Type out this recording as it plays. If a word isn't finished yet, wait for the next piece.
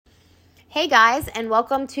Hey guys, and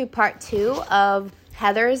welcome to part 2 of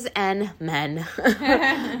Heathers and Men.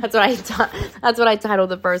 That's what I titled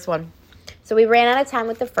the first one. So we ran out of time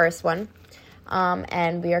with the first one,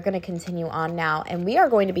 and we are going to continue on now, and we are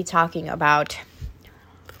going to be talking about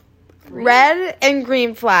red and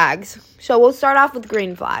green flags. So we'll start off with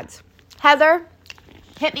green flags. Heather,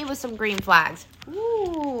 hit me with some green flags.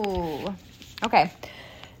 Ooh. Okay.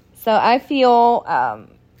 So I feel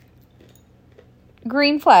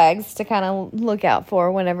green flags to kind of look out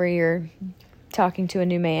for whenever you're talking to a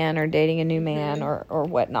new man or dating a new man or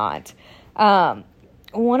whatnot.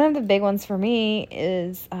 One of the big ones for me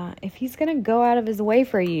is if he's going to go out of his way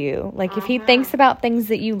for you. Like if he thinks about things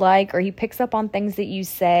that you like or he picks up on things that you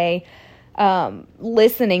say,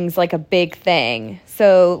 listening's like a big thing.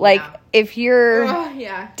 So like if you're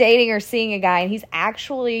dating or seeing a guy and he's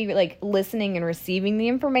actually like listening and receiving the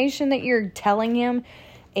information that you're telling him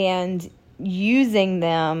and using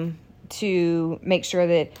them to make sure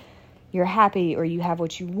that you're happy or you have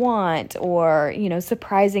what you want or, you know,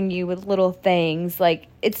 surprising you with little things. Like,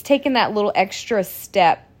 it's taking that little extra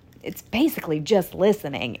step. It's basically just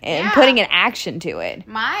listening and putting an action to it.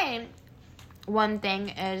 My one thing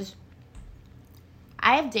is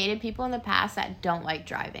I have dated people in the past that don't like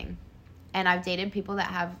driving. And I've dated people that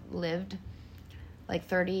have lived like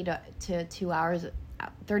 30 minutes to 2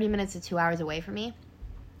 hours away from me.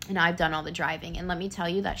 And I've done all the driving. And let me tell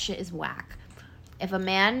you, that shit is whack. If a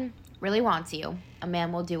man really wants you, a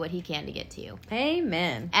man will do what he can to get to you.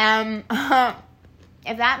 Amen.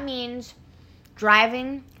 If that means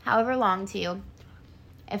driving however long to you,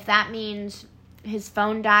 if that means his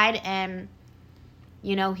phone died and,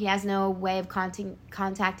 you know, he has no way of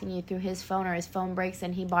contacting you through his phone, or his phone breaks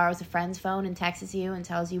and he borrows a friend's phone and texts you and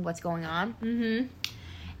tells you what's going on. Mm-hmm.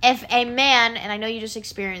 If a man, and I know you just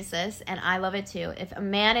experienced this, and I love it too, if a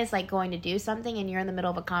man is like going to do something and you're in the middle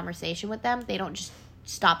of a conversation with them, they don't just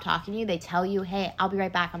stop talking to you. They tell you, hey, I'll be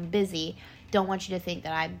right back. I'm busy. Don't want you to think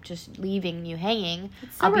that I'm just leaving you hanging.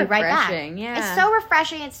 I'll be right back. Yeah. It's so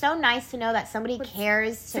refreshing. It's so nice to know that somebody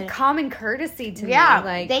cares. It's a common courtesy to me.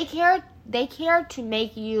 Like, they care to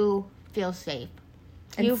make you feel safe.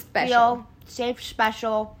 And you special. Feel safe,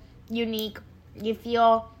 special, unique. You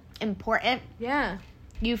feel important. Yeah.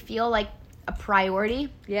 You feel like a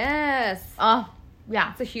priority. Yes. Oh,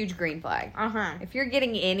 yeah. It's a huge green flag. Uh-huh. If you're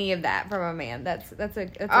getting any of that from a man, that's a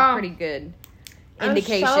pretty good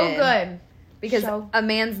indication. So good. Because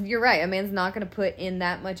you're right, a man's not going to put in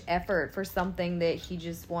that much effort for something that he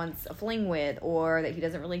just wants a fling with or that he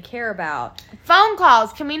doesn't really care about. Phone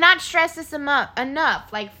calls. Can we not stress this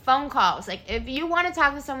enough? Like, phone calls. Like, if you want to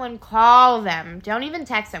talk to someone, call them. Don't even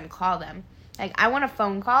text them. Call them. Like, I want a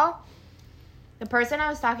phone call. The person I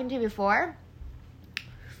was talking to before,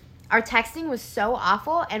 our texting was so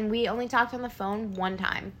awful, and we only talked on the phone one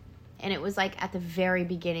time. And it was, like, at the very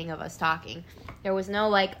beginning of us talking. There was no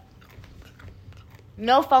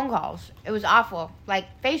phone calls. It was awful. Like,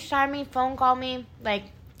 FaceTime me, phone call me. Like,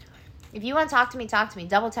 if you want to talk to me, talk to me.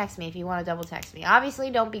 Double text me if you want to double text me. Obviously,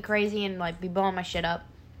 don't be crazy and, like, be blowing my shit up.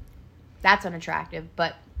 That's unattractive.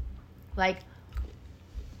 But, like,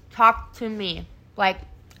 talk to me. Like,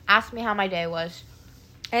 ask me how my day was.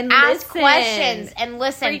 And ask questions and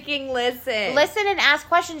listen. Freaking listen. Listen and ask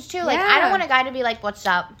questions, too. Like, I don't want a guy to be like, what's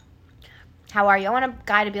up? How are you? I want a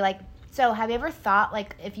guy to be like, so, have you ever thought,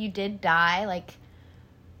 like, if you did die, like,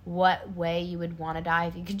 what way you would want to die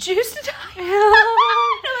if you could choose to die?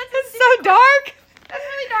 It's so dark. That's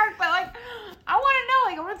really dark, but, like, I want to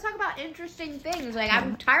know. Like, I want to talk about interesting things. Like,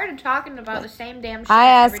 I'm tired of talking about the same damn shit I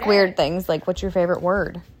ask every day. weird things, like, what's your favorite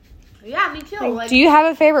word? Yeah, me too. Like, do you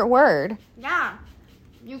have a favorite word? Yeah.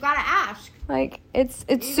 You gotta ask. Like, it's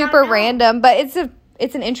super random, but it's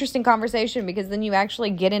an interesting conversation because then you actually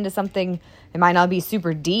get into something. It might not be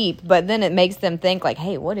super deep, but then it makes them think, like,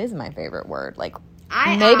 hey, what is my favorite word? Like,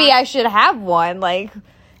 maybe I should have one. Like,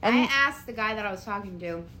 and I asked the guy that I was talking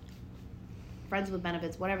to, Friends with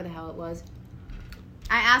Benefits, whatever the hell it was.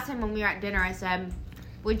 I asked him when we were at dinner, I said,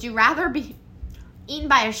 would you rather be eaten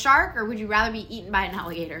by a shark or would you rather be eaten by an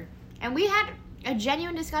alligator? And we had a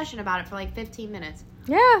genuine discussion about it for like 15 minutes.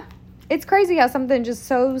 Yeah. It's crazy how something just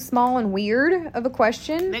so small and weird of a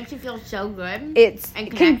question makes you feel so good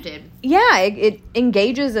and connected. It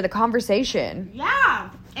engages in a conversation. Yeah.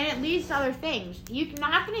 And it leads to other things. You're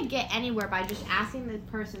not going to get anywhere by just asking the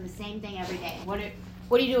person the same thing every day. What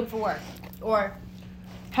are you doing for work? Or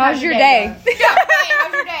how's your day? Yeah, right.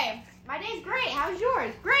 How's your day? My day's great. How's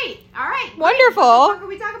yours? Great. All right. Wonderful. What the fuck are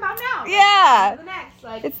we talking about now? Yeah. The next,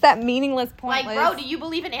 like, it's that meaningless, pointless. Like, bro, do you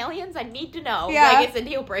believe in aliens? I need to know. Yeah. Like, it's a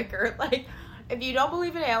deal breaker. Like, if you don't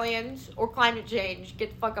believe in aliens or climate change, get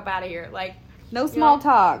the fuck up out of here. Like, No small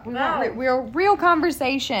talk. We No. want real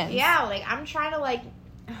conversations. Yeah, like, I'm trying to, like...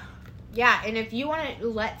 Yeah, and if you want to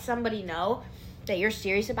let somebody know that you're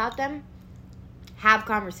serious about them, have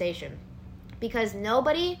conversation. Because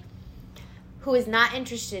nobody who is not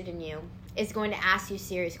interested in you is going to ask you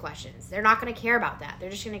serious questions. They're not going to care about that. They're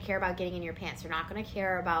just going to care about getting in your pants. They're not going to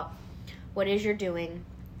care about what it is you're doing.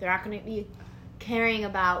 They're not going to be caring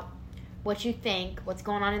about what you think, what's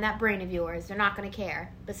going on in that brain of yours. They're not going to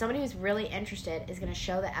care. But somebody who's really interested is going to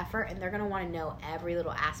show the effort, and they're going to want to know every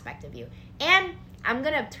little aspect of you. And I'm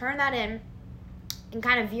going to turn that in and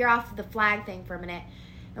kind of veer off the flag thing for a minute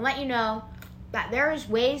and let you know that there's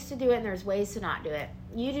ways to do it and there's ways to not do it.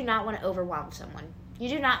 You do not want to overwhelm someone. You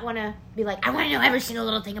do not want to be like, I want to know every single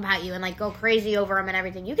little thing about you and, like, go crazy over them and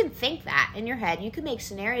everything. You can think that in your head. You can make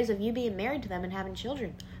scenarios of you being married to them and having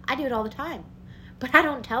children. I do it all the time. But I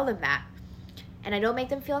don't tell them that. And I don't make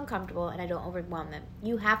them feel uncomfortable, and I don't overwhelm them.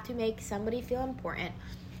 You have to make somebody feel important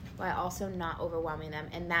while also not overwhelming them.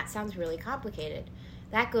 And that sounds really complicated.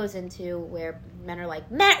 That goes into where men are like,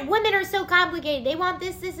 women are so complicated. They want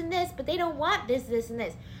this, this, and this, but they don't want this, this, and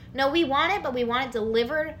this. No, we want it, but we want it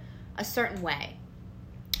delivered a certain way.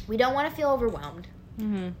 We don't want to feel overwhelmed.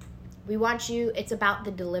 Mm-hmm. We want you, it's about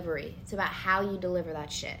the delivery. It's about how you deliver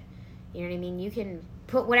that shit. You know what I mean? You can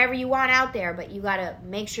put whatever you want out there, but you got to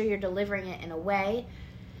make sure you're delivering it in a way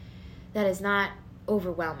that is not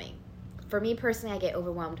overwhelming. For me personally, I get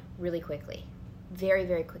overwhelmed really quickly. Very,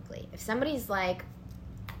 very quickly. If somebody's like,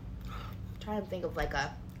 I'm trying to think of like an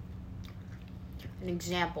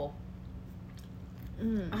example.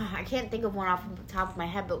 I can't think of one off the top of my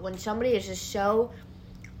head, but when somebody is just so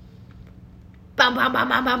bum, bum, bum,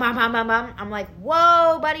 bum, bum, bum, bum, bum, bum, I'm like,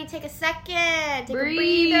 whoa, buddy, take a second. Take a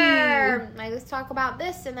breather. Like, let's talk about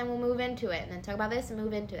this, and then we'll move into it. And then talk about this and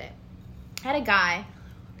move into it. I had a guy,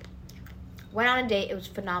 went on a date. It was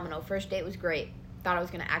phenomenal. First date was great. Thought I was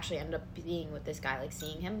going to actually end up being with this guy, like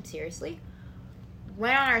seeing him seriously.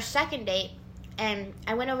 Went on our second date, and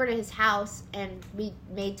I went over to his house, and we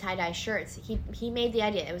made tie-dye shirts. He made the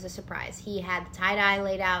idea. It was a surprise. He had the tie-dye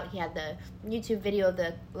laid out. He had the YouTube video of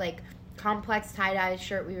the, like, complex tie-dye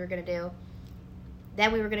shirt we were going to do.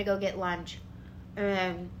 Then we were going to go get lunch.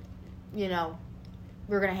 And, you know,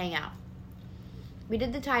 we were going to hang out. We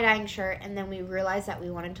did the tie-dyeing shirt, and then we realized that we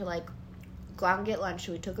wanted to, like, go out and get lunch.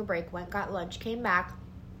 So we took a break, went, got lunch, came back,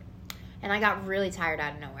 and I got really tired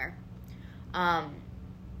out of nowhere.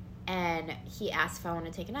 And he asked if I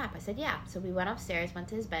wanted to take a nap. I said, yeah. So we went upstairs, went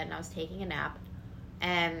to his bed, and I was taking a nap.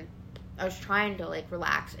 And I was trying to, like,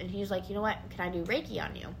 relax. And he was like, you know what? Can I do Reiki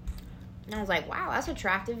on you? And I was like, wow, that's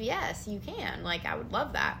attractive. Yes, you can. Like, I would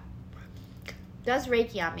love that. Does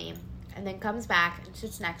Reiki on me. And then comes back and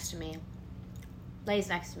sits next to me. Lays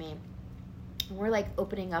next to me. And we're, like,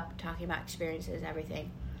 opening up, talking about experiences, everything.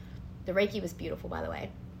 The Reiki was beautiful, by the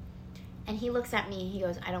way. And he looks at me, he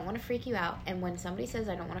goes, I don't want to freak you out. And when somebody says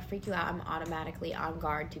I don't want to freak you out, I'm automatically on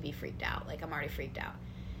guard to be freaked out. Like, I'm already freaked out.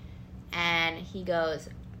 And he goes,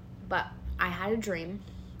 but I had a dream,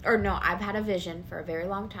 or no, I've had a vision for a very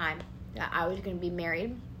long time that I was going to be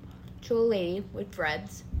married to a lady with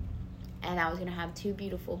dreads, and I was going to have 2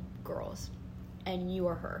 beautiful girls, and you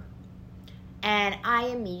are her. And I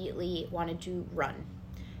immediately wanted to run,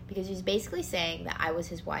 because he's basically saying that I was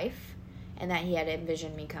his wife, and that he had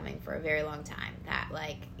envisioned me coming for a very long time. That,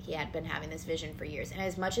 like, he had been having this vision for years. And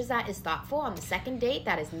as much as that is thoughtful, on the second date,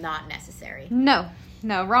 that is not necessary. No,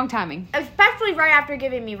 wrong timing. Especially right after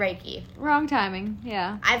giving me Reiki. Wrong timing,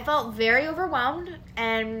 yeah. I felt very overwhelmed,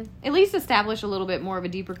 and... At least establish a little bit more of a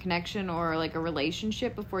deeper connection or, like, a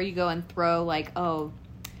relationship before you go and throw, like, oh...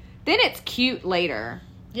 Then it's cute later.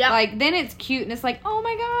 Yep. Like, then it's cute, and it's like, oh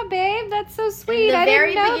my god, babe, that's so sweet. I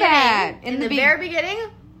didn't know that. In the very beginning...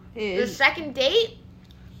 The second date,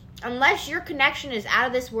 unless your connection is out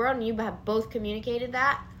of this world and you have both communicated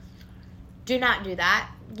that, do not do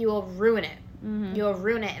that. You will ruin it. Mm-hmm. You will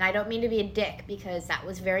ruin it. And I don't mean to be a dick, because that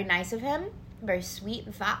was very nice of him, very sweet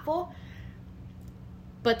and thoughtful.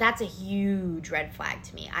 But that's a huge red flag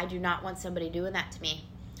to me. I do not want somebody doing that to me,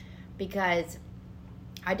 because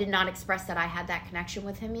I did not express that I had that connection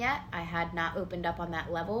with him yet. I had not opened up on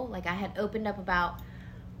that level. Like, I had opened up about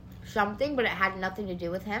something, but it had nothing to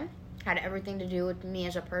do with him. It had everything to do with me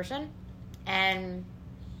as a person. And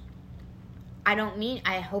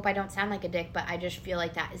I hope I don't sound like a dick, but I just feel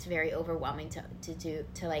like that is very overwhelming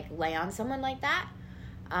to like lay on someone like that.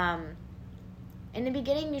 In the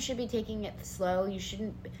beginning, you should be taking it slow.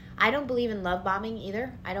 I don't believe in love bombing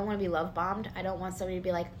either. I don't want to be love bombed. I don't want somebody to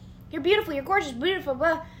be like, you're beautiful, you're gorgeous, beautiful,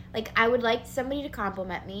 blah. Like, I would like somebody to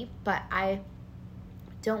compliment me, but I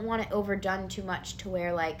don't want it overdone too much to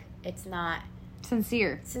where, like, it's not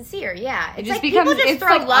Sincere. Sincere, yeah. It It's just like becomes, people just it's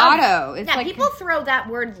throw like love. auto. It's Yeah, like, people throw that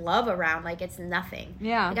word love around like it's nothing.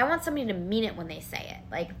 yeah. Like, I want somebody to mean it when they say it.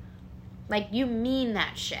 Like you mean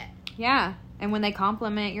that shit. Yeah. And when they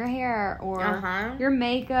compliment your hair or Uh-huh. your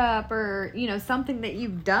makeup or, you know, something that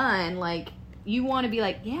you've done, like, you want to be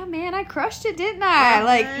like, yeah, man, I crushed it, didn't I? Uh-huh.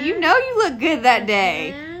 Like, you know you look good that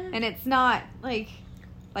day. Mhm. And it's not, like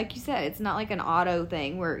you said, it's not like an auto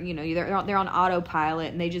thing where, you know, they're on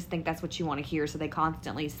autopilot and they just think that's what you want to hear, so they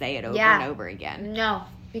constantly say it over and over again. No,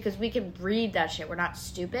 because we can read that shit. We're not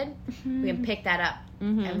stupid. We can pick that up.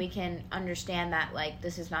 Mhm. And we can understand that, like,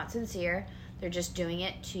 this is not sincere. They're just doing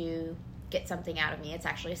it to get something out of me. It's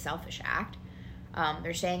actually a selfish act.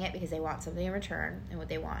 They're saying it because they want something in return, and what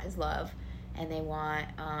they want is love. And they want,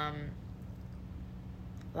 a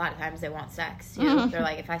lot of times they want sex, too. Mhm. They're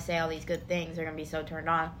like, if I say all these good things, they're going to be so turned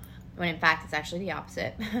on. When, in fact, it's actually the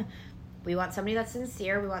opposite. We want somebody that's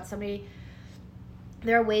sincere. We want somebody...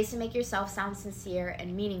 There are ways to make yourself sound sincere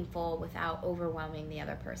and meaningful without overwhelming the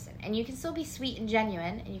other person. And you can still be sweet and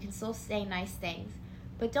genuine, and you can still say nice things.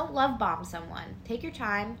 But don't love bomb someone. Take your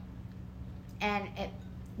time, and it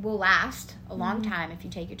will last a long time if you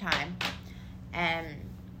take your time. And,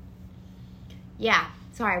 yeah,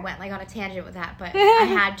 sorry, I went like on a tangent with that, but I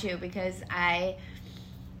had to because I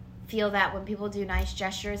feel that when people do nice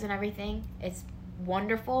gestures and everything, it's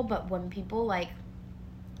wonderful, but when people,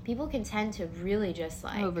 people can tend to really just,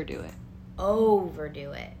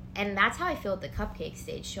 Overdo it. And that's how I feel at the cupcake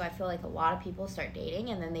stage, too. I feel like a lot of people start dating,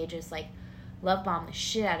 and then they just, love bomb the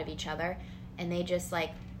shit out of each other, and they just,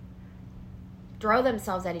 throw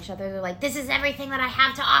themselves at each other. They're like, this is everything that I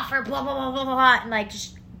have to offer, blah, blah, blah, blah, blah, and,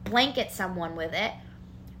 just blanket someone with it.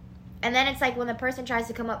 And then it's like when the person tries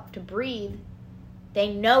to come up to breathe,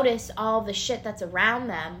 they notice all the shit that's around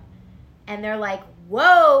them, and they're like,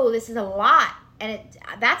 whoa, this is a lot. And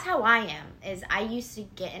that's how I am, is I used to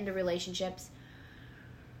get into relationships.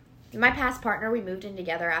 My past partner, we moved in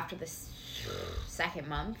together after the second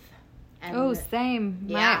month. And same.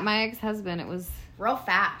 Yeah. My ex-husband, it was... real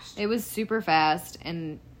fast. It was super fast,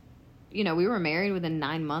 and, you know, we were married within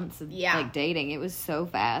 9 months of, dating. It was so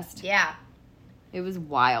fast. Yeah. It was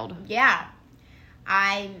wild. Yeah.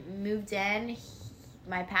 I moved in.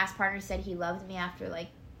 My past partner said he loved me after,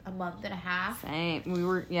 a month and a half. Same.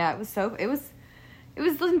 It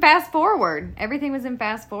was in fast forward. Everything was in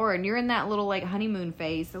fast forward. And you're in that little, honeymoon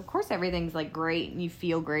phase. So, of course, everything's, great, and you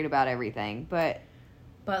feel great about everything. But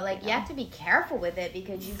you have to be careful with it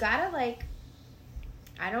because you gotta,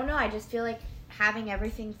 I don't know. I just feel like having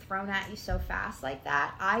everything thrown at you so fast like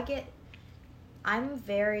that, I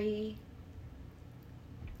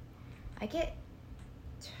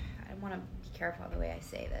want to be careful the way I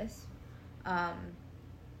say this. I'm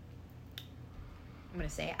going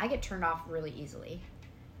to say I get turned off really easily.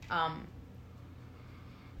 I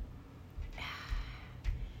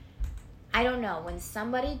don't know. When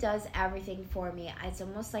somebody does everything for me, it's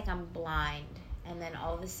almost like I'm blind. And then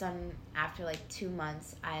all of a sudden, after 2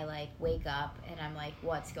 months, I wake up and I'm like,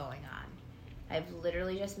 what's going on? I've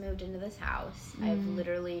literally just moved into this house. I've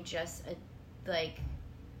literally just,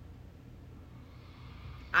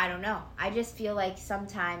 I don't know. I just feel like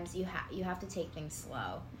sometimes you have to take things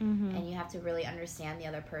slow. Mm-hmm. And you have to really understand the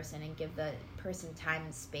other person and give the person time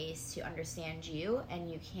and space to understand you. And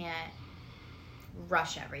you can't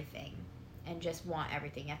rush everything and just want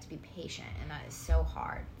everything. You have to be patient, and that is so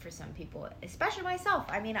hard for some people, especially myself.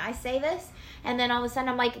 I mean, I say this, and then all of a sudden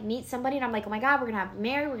I'm meet somebody, and I'm like, oh my God, we're going to have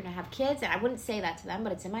married, we're going to have kids, and I wouldn't say that to them,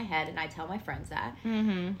 but it's in my head, and I tell my friends that.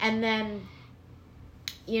 Mm-hmm. And then,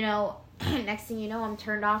 next thing you know, I'm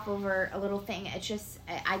turned off over a little thing. It's just,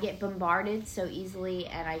 I get bombarded so easily,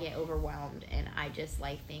 and I get overwhelmed, and I just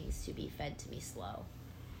like things to be fed to me slow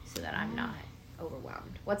so that I'm not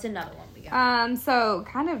overwhelmed. What's another one we got? So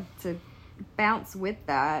kind of to bounce with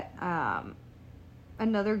that,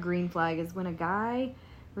 another green flag is when a guy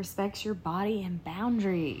respects your body and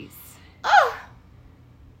boundaries. Oh!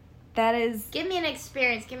 That is... Give me an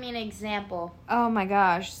experience. Give me an example. Oh my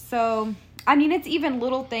gosh. So, I mean, it's even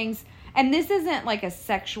little things, and this isn't a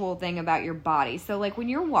sexual thing about your body. So, when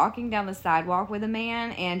you're walking down the sidewalk with a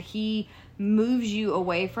man and he moves you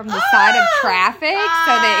away from the side of traffic God.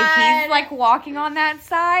 so that he's walking on that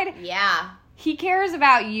side. Yeah. He cares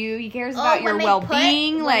about you. He cares about your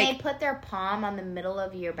well-being. When they put their palm on the middle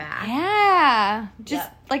of your back. Yeah. Just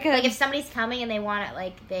if somebody's coming and they want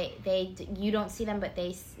it, you don't see them, but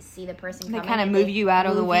they see the person coming. They kind of move you out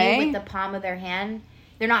of the way. With the palm of their hand.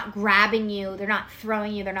 They're not grabbing you. They're not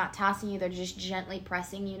throwing you. They're not tossing you. They're just gently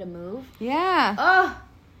pressing you to move. Yeah. Oh,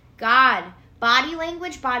 God. Body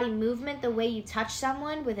language, body movement, the way you touch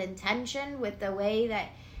someone with intention, with the way that...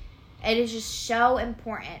 It is just so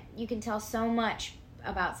important. You can tell so much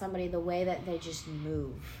about somebody the way that they just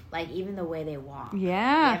move. Like, even the way they walk.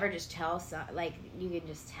 Yeah. You ever just tell, you can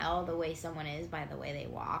just tell the way someone is by the way they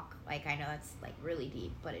walk. Like, I know that's, like, really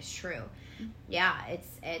deep, but it's true. Yeah,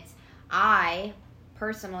 I,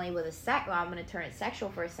 personally, I'm going to turn it sexual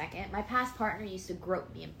for a second. My past partner used to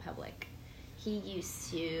grope me in public. He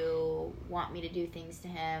used to want me to do things to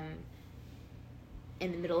him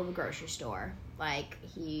in the middle of a grocery store. Like,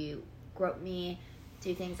 he groped me,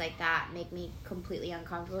 do things like that, make me completely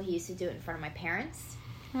uncomfortable. He used to do it in front of my parents.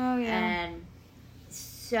 Oh, yeah. And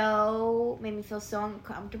made me feel so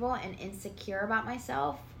uncomfortable and insecure about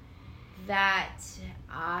myself that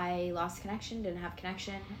I lost connection, didn't have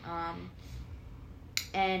connection.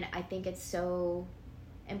 And I think it's so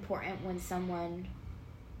important when someone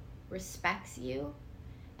respects you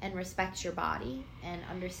and respects your body and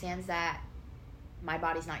understands that my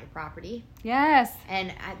body's not your property. Yes.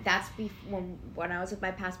 And that's when I was with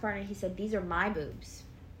my past partner, he said, these are my boobs.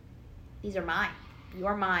 These are mine.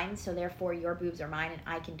 You're mine, so therefore your boobs are mine, and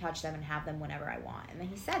I can touch them and have them whenever I want. And then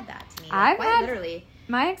he said that to me. Literally.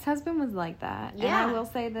 My ex-husband was like that. Yeah. And I will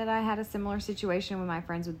say that I had a similar situation with my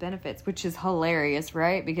friends with benefits, which is hilarious,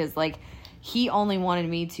 right? Because, like, he only wanted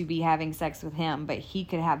me to be having sex with him, but he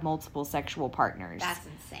could have multiple sexual partners. That's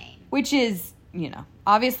insane. Which is,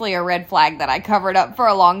 obviously a red flag that I covered up for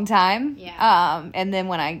a long time. Yeah. And then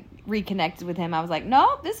when I reconnected with him, I was like,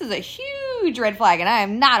 no, this is a huge red flag, and I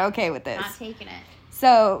am not okay with this. Not taking it.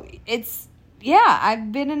 So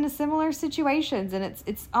I've been in similar situations, and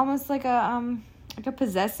it's almost like a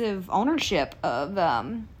possessive ownership of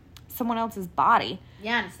someone else's body.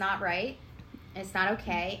 Yeah, and it's not right. It's not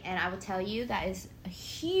okay. And I will tell you that is a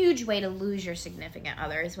huge way to lose your significant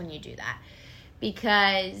other is when you do that.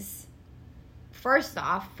 Because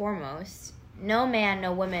foremost, no man,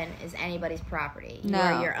 no woman is anybody's property. No. You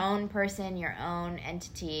are your own person, your own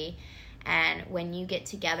entity. And when you get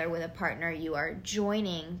together with a partner, you are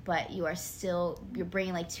joining, but you're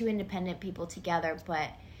bringing like two independent people together, but...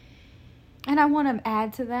 And I want to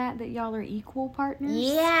add to that y'all are equal partners.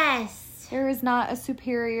 Yes! There is not a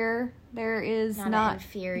superior. There is not an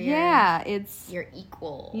inferior. Yeah, you're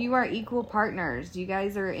equal. You are equal partners. You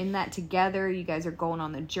guys are in that together. You guys are going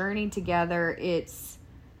on the journey together. It's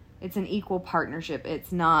an equal partnership.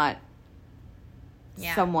 It's not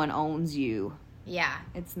someone owns you. Yeah.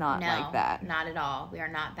 It's not like that. Not at all. We are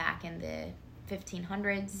not back in the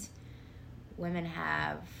 1500s. Women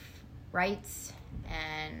have rights,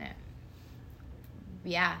 and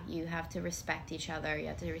you have to respect each other. You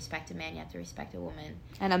have to respect a man. You have to respect a woman.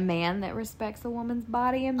 And a man that respects a woman's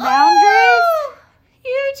body and boundaries.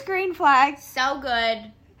 Huge green flag. So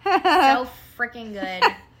good. So freaking good.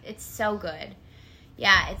 It's so good.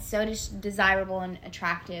 Yeah, it's so desirable and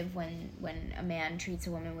attractive when a man treats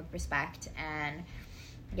a woman with respect. And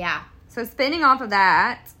yeah. So spinning off of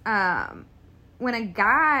that, when a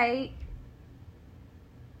guy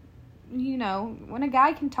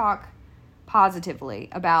can talk positively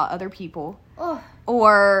about other people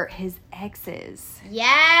or his exes.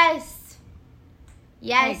 Yes.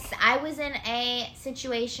 I was in a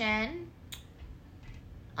situation,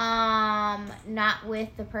 not with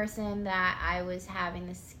the person that I was having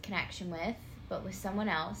this connection with, but with someone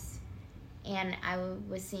else. And I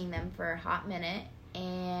was seeing them for a hot minute.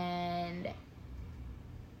 And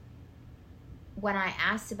when I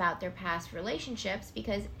asked about their past relationships,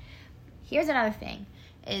 because here's another thing,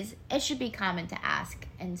 is it should be common to ask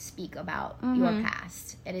and speak about your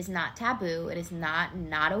past. It is not taboo. It is not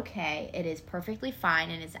okay. It is perfectly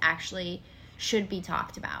fine, and it's actually should be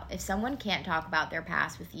talked about. If someone can't talk about their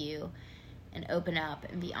past with you and open up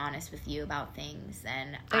and be honest with you about things,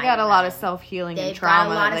 then they got a lot of self-healing and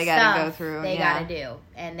trauma that they got to go through. They got to do,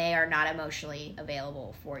 and they are not emotionally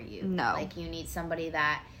available for you. No. Like, you need somebody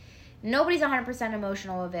that... Nobody's 100%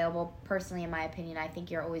 emotional available. Personally, in my opinion, I think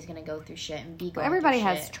you're always going to go through shit and be going everybody through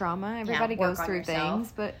has shit. trauma. Everybody goes through yourself.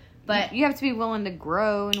 things, but you have to be willing to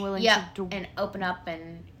grow and willing to and open up,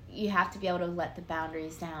 and you have to be able to let the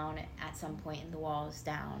boundaries down at some point and the walls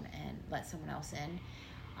down and let someone else in.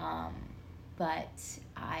 But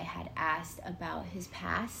I had asked about his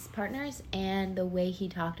past partners, and the way he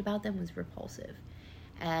talked about them was repulsive,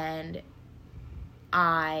 and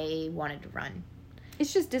I wanted to run.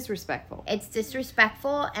 It's just disrespectful. It's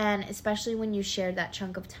disrespectful, and especially when you shared that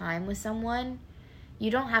chunk of time with someone, you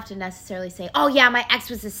don't have to necessarily say, oh yeah, my ex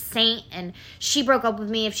was a saint, and she broke up with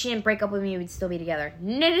me. If she didn't break up with me, we'd still be together.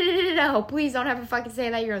 No. Please don't ever fucking say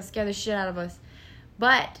that. You're going to scare the shit out of us.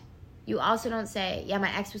 But you also don't say, yeah,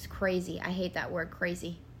 my ex was crazy. I hate that word,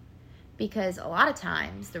 crazy. Because a lot of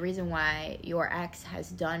times, the reason why your ex has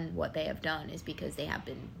done what they have done is because they have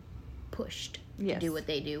been pushed Yes. to do what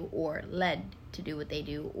they do or led to do what they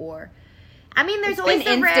do, or I mean, there's It's always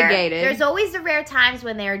been the instigated. there's always the rare times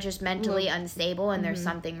when they're just mentally unstable and there's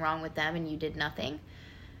something wrong with them and you did nothing.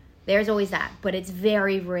 There's always that, but it's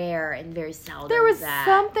very rare and very seldom. There was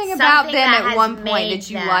something about them that at has one point made that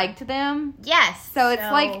you them- liked them. Yes. So it's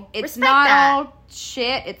like, it's respect not that. all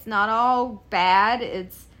shit. It's not all bad.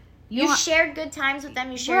 It's... You shared good times with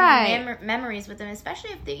them. You shared Right. memories with them,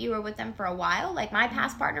 especially if you were with them for a while. Like my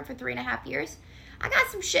past partner for 3.5 years, I got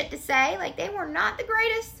some shit to say. Like they were not the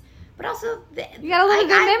greatest, but also You got a lot of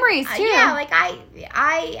good memories, too. Yeah, like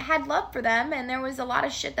I had love for them, and there was a lot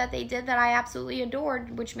of shit that they did that I absolutely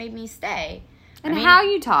adored, which made me stay. And I mean, how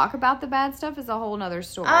you talk about the bad stuff is a whole nother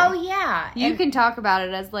story. Oh yeah, You can talk about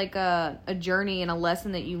it as like a journey and a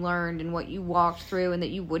lesson that you learned and what you walked through, and that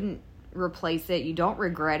you wouldn't replace it. You don't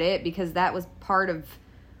regret it because that was part of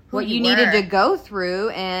what you needed were. to go through,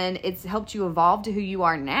 and it's helped you evolve to who you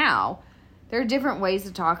are now. There are different ways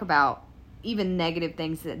to talk about even negative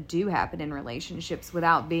things that do happen in relationships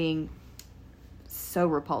without being so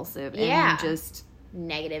repulsive and just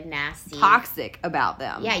negative, nasty, toxic about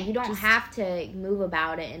them. Yeah, you don't have to move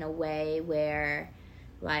about it in a way where,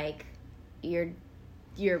 like, you're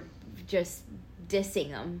just dissing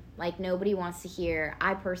them. Like, nobody wants to hear.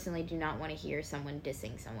 I personally do not want to hear someone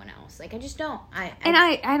dissing someone else. Like, I just don't. I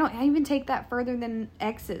don't. I even take that further than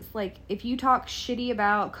exes. Like, if you talk shitty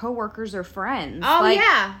about coworkers or friends, oh like,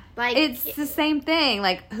 yeah, like it's the same thing.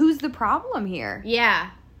 Like, who's the problem here? Yeah.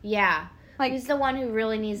 Like, who's the one who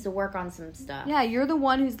really needs to work on some stuff? Yeah, you're the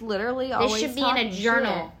one who's literally always. This should be in a talking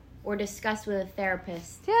journal shit. or discussed with a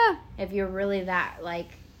therapist. Yeah. If you're really that, like.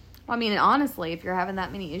 Well, I mean, honestly, if you're having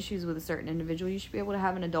that many issues with a certain individual, you should be able to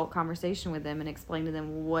have an adult conversation with them and explain to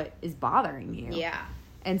them what is bothering you. Yeah.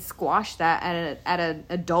 And squash that at an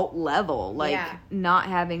adult level, like not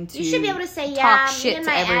having to. You should be able to say, talk shit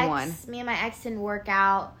to everyone. Me and my ex didn't work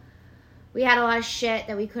out. We had a lot of shit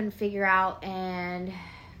that we couldn't figure out, and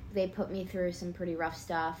they put me through some pretty rough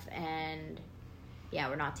stuff, and yeah,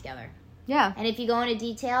 we're not together. Yeah. And if you go into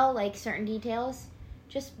detail, like certain details,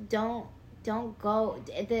 just don't go.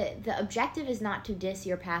 The objective is not to diss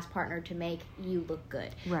your past partner to make you look good.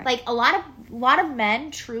 Right. Like a lot of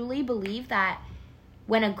men truly believe that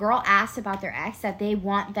when a girl asks about their ex, that they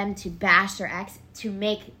want them to bash their ex to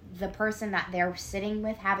make the person that they're sitting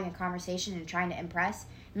with, having a conversation and trying to impress,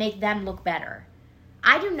 make them look better.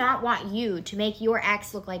 I do not want you to make your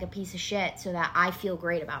ex look like a piece of shit so that I feel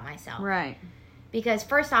great about myself. Right. Because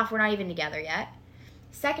first off, we're not even together yet.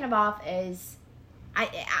 Second of all is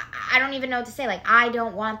I don't even know what to say. Like, I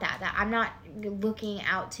don't want that. That I'm not looking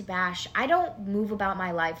out to bash. I don't move about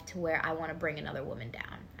my life to where I want to bring another woman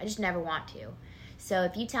down. I just never want to. So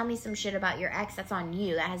if you tell me some shit about your ex, that's on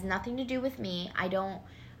you. That has nothing to do with me.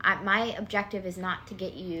 My objective is not to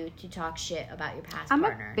get you to talk shit about your past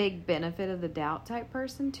partner. I'm a big benefit of the doubt type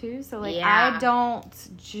person too. So like, Yeah. I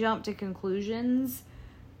don't jump to conclusions.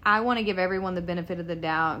 I want to give everyone the benefit of the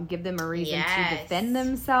doubt and give them a reason to defend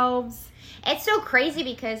themselves. It's so crazy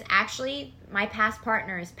because actually my past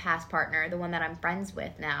partner, the one that I'm friends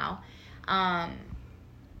with now, I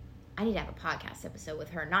need to have a podcast episode with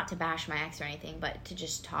her, not to bash my ex or anything, but to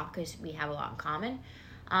just talk because we have a lot in common.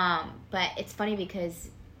 But it's funny because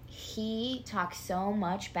he talked so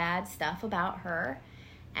much bad stuff about her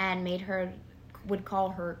and would call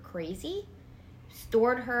her crazy,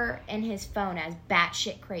 stored her in his phone as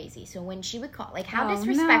batshit crazy. So when she would call, like, how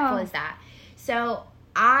disrespectful is that? So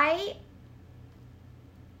I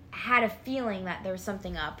had a feeling that there was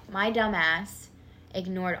something up. My dumbass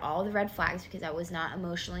ignored all the red flags because I was not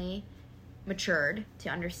emotionally matured to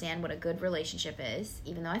understand what a good relationship is,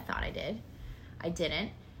 even though I thought I did. I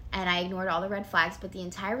didn't. And I ignored all the red flags, but the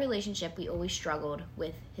entire relationship, we always struggled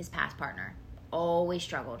with his past partner. Always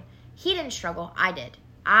struggled. He didn't struggle. I did.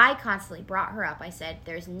 I constantly brought her up. I said,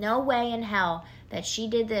 there's no way in hell that she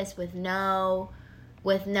did this with no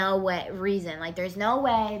reason. Like, there's no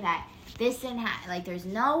way that this didn't happen. Like, there's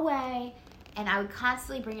no way. And I would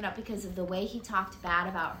constantly bring it up because of the way he talked bad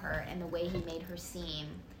about her and the way he made her seem.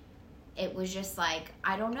 It was just like,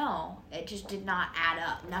 I don't know. It just did not add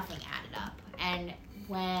up. Nothing added up. And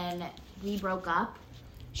when we broke up,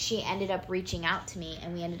 she ended up reaching out to me,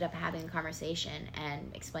 and we ended up having a conversation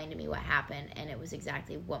and explained to me what happened. And it was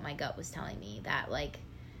exactly what my gut was telling me, that, like,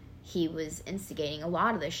 he was instigating a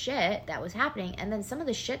lot of the shit that was happening. And then some of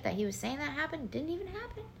the shit that he was saying that happened didn't even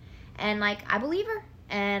happen. And, like, I believe her,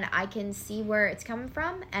 and I can see where it's coming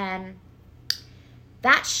from, and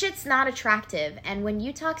that shit's not attractive. And when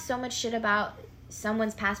you talk so much shit about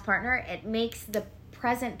someone's past partner, it makes the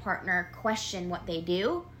present partner question what they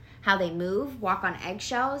do, how they move, walk on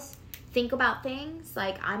eggshells. think about things.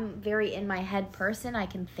 Like, I'm very in my head person. I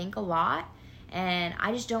can think a lot, and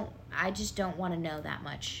I just don't want to know that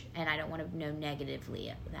much, and I don't want to know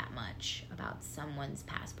negatively that much about someone's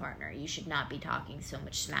past partner. You should not be talking so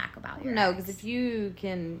much smack about your ex. Because if you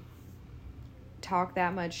can talk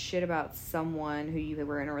that much shit about someone who you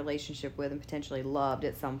were in a relationship with and potentially loved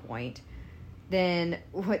at some point, then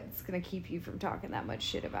what's going to keep you from talking that much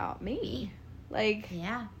shit about me? Like,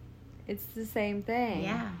 yeah, it's the same thing.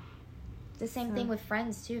 Yeah. The same thing with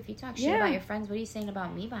friends, too. If you talk shit about your friends, what are you saying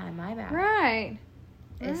about me behind my back? Right.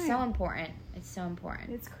 It's so important. It's so important.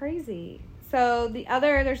 It's crazy. So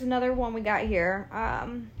there's another one we got here.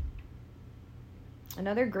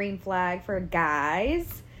 Another green flag for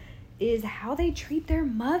guys is how they treat their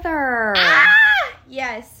mother.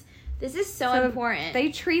 Yes. This is so important. They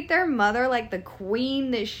treat their mother like the queen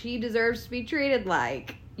that she deserves to be treated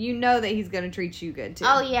like. You know that he's going to treat you good, too.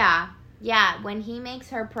 Oh, yeah. Yeah, when he makes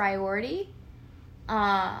her priority, you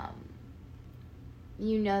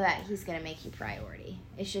know that he's going to make you priority.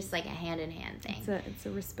 It's just like a hand-in-hand thing. It's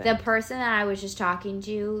a respect. The person that I was just talking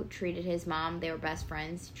to treated his mom, they were best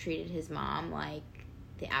friends, treated his mom like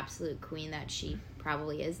the absolute queen that she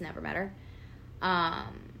probably is, never met her,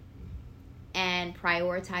 and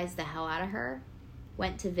prioritized the hell out of her,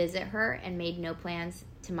 went to visit her, and made no plans,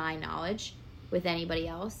 to my knowledge, with anybody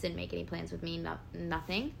else, didn't make any plans with me,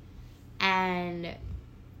 nothing, and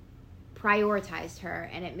prioritized her,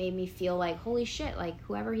 and it made me feel like, holy shit, like,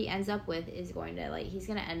 whoever he ends up with is going to, like, he's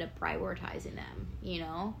going to end up prioritizing them, you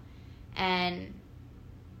know, and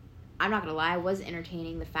I'm not going to lie, I was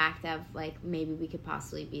entertaining the fact of, like, maybe we could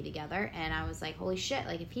possibly be together, and I was like, holy shit,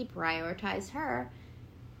 like, if he prioritized her,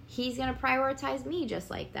 he's going to prioritize me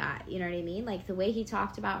just like that, you know what I mean, like, the way he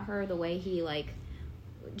talked about her, the way he, like,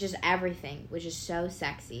 just everything was just so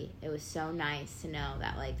sexy. It was so nice to know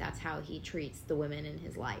that, like, that's how he treats the women in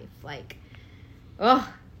his life. Like, oh,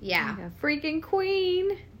 yeah. Like a freaking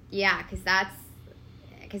queen. Yeah,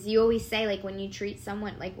 because you always say, like, when you treat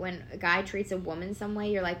someone, like, when a guy treats a woman some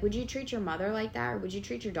way, you're like, would you treat your mother like that? Or would you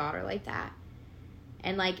treat your daughter like that?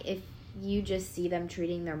 And, like, if you just see them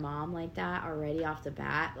treating their mom like that already off the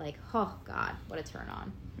bat, like, oh, God, what a turn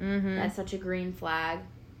on. Mm-hmm. That's such a green flag.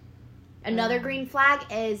 Another green flag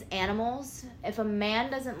is animals. If a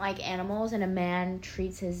man doesn't like animals and a man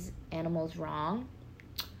treats his animals wrong,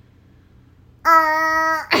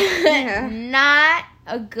 not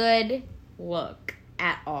a good look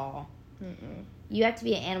at all. Mm-mm. You have to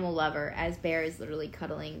be an animal lover, as Bear is literally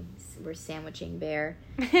cuddling. We're sandwiching Bear.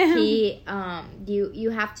 You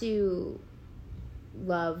have to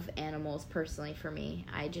love animals personally for me.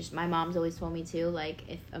 My mom's always told me too, like,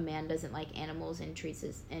 if a man doesn't like animals and treats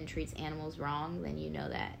animals wrong, then you know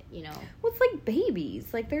that, you know. Well, it's like babies.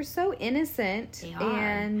 Like, they're so innocent. They are.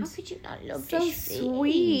 And how could you not love so this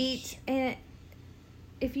sweet. And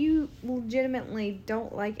if you legitimately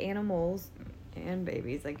don't like animals and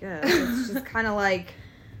babies, I guess, it's just kind of like,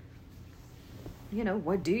 you know,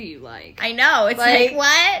 what do you like? I know. It's like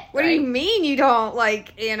what? What do you mean you don't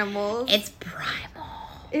like animals? It's primal.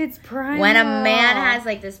 It's primal. When a man has,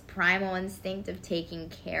 like, this primal instinct of taking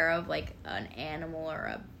care of, like, an animal or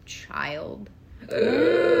a child,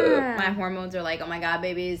 my hormones are like, oh my God,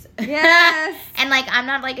 babies. Yes. And, like, I'm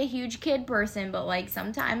not, like, a huge kid person, but, like,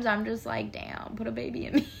 sometimes I'm just like, damn, put a baby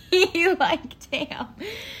in me. Like, damn.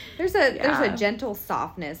 There's a gentle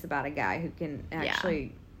softness about a guy who can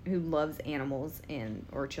actually who loves animals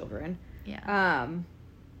or children. Yeah.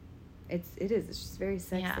 It's just very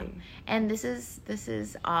sexy. Yeah. And this is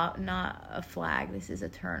not a flag. This is a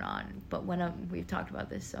turn on. But we've talked about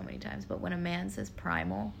this so many times. But when a man says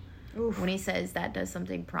primal, Oof. when he says that does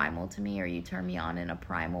something primal to me, or you turn me on in a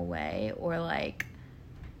primal way, or like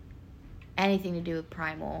anything to do with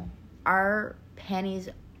primal, our panties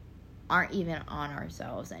aren't even on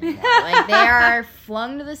ourselves anymore. Like, they are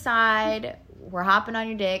flung to the side. We're hopping on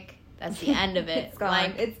your dick. That's the end of it. It's gone.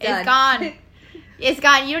 Like, it's gone. It's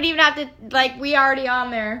gone. You don't even have to, like, we already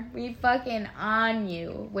on there. We fucking on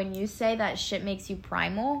you. When you say that shit makes you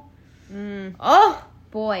primal, oh,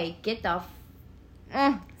 boy, get the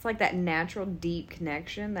It's like that natural, deep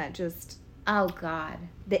connection that just... Oh, God.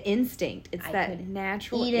 The instinct. It's that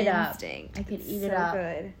natural instinct. I could eat it up.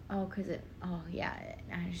 Good. Oh, because yeah.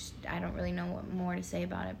 I don't really know what more to say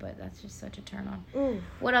about it, but that's just such a turn on. Ooh.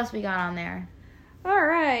 What else we got on there? All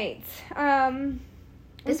right.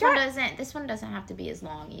 This one doesn't have to be as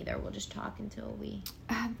long either. We'll just talk until we...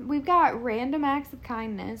 We've got random acts of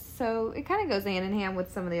kindness. So it kind of goes hand in hand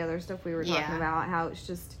with some of the other stuff we were talking about. How it's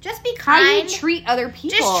just be kind. How you treat other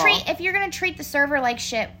people. If you're going to treat the server like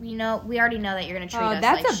shit, you know, we already know that you're going to treat us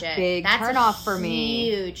like shit. That's a big turn off for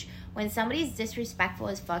me. Huge. When somebody's disrespectful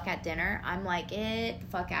as fuck at dinner, I'm like, get the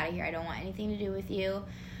fuck out of here. I don't want anything to do with you.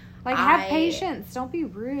 Like, have patience. Don't be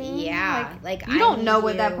rude. Yeah. Like you don't know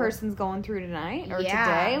what that person's going through tonight or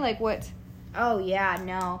today. Like, what? Oh, yeah,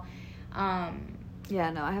 no.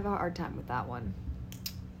 Yeah, no, I have a hard time with that one.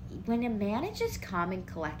 When a man is just calm and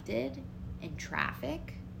collected in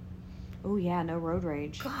traffic. Oh, yeah, no road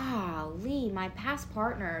rage. Golly, my past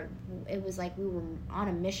partner, it was like we were on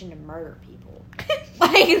a mission to murder people.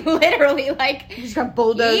 Like, literally, like... You just got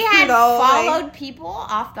bulldozed. He had followed people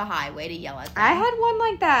off the highway to yell at them. I had one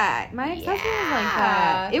like that. My ex-husband was like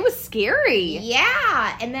that. It was scary.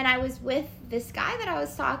 Yeah. And then I was with this guy that I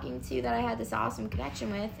was talking to that I had this awesome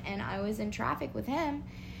connection with, and I was in traffic with him.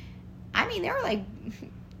 I mean, there were like...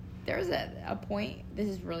 There was a point... This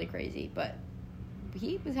is really crazy, but...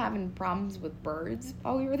 He was having problems with birds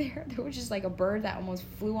while we were there. There was just like a bird that almost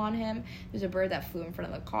flew on him. There was a bird that flew in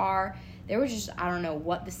front of the car. There was just, I don't know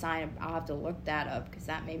what the sign, I'll have to look that up because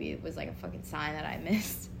that maybe it was like a fucking sign that I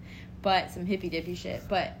missed. But some hippy dippy shit.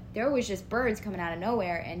 But there was just birds coming out of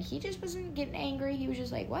nowhere and he just wasn't getting angry. He was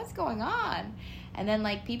just like, what's going on? And then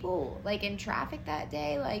like people like in traffic that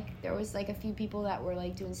day, like there was like a few people that were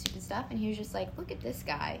like doing stupid stuff and he was just like, look at this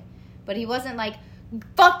guy. But he wasn't like,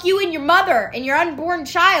 fuck you and your mother and your unborn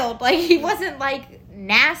child. Like, he wasn't, like,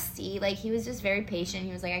 nasty. Like, he was just very patient.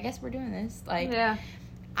 He was like, I guess we're doing this. Like, yeah.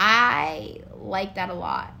 I like that a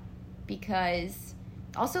lot. Because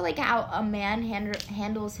also, like, how a man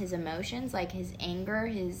handles his emotions. Like, his anger,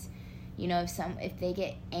 his, you know, if they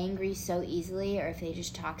get angry so easily or if they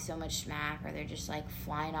just talk so much smack or they're just, like,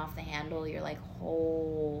 flying off the handle, you're like,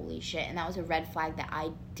 holy shit. And that was a red flag that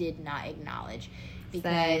I did not acknowledge.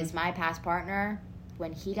 Because my past partner...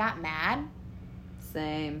 When he got mad,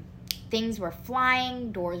 things were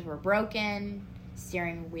flying, doors were broken,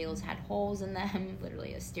 steering wheels had holes in them.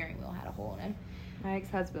 Literally, a steering wheel had a hole in it. My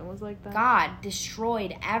ex-husband was like that. God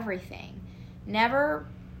destroyed everything. Never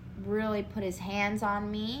really put his hands on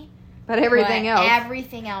me. But everything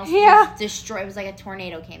else was destroyed. It was like a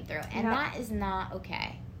tornado came through. And that is not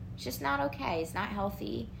okay. It's just not okay. It's not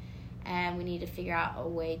healthy. And we need to figure out a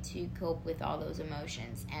way to cope with all those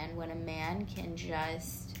emotions. And when a man can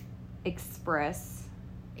just express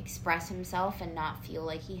himself and not feel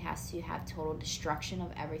like he has to have total destruction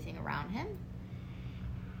of everything around him,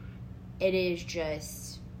 it is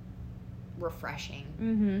just refreshing.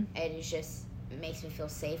 Mm-hmm. It makes me feel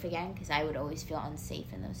safe again because I would always feel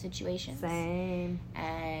unsafe in those situations. Same.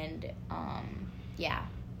 And,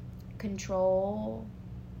 control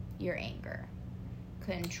your anger.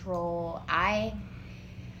 I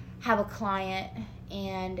have a client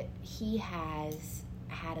and he has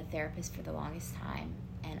had a therapist for the longest time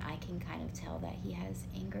and I can kind of tell that he has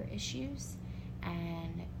anger issues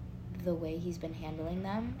and the way he's been handling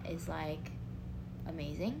them is like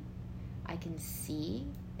amazing. I can see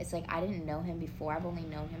it's like I didn't know him before. I've only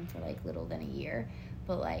known him for like little than a year,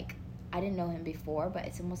 but like I didn't know him before, but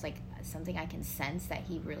it's almost like something I can sense that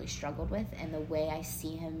he really struggled with. And the way I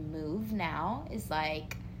see him move now is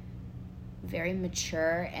like very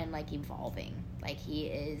mature and like evolving. Like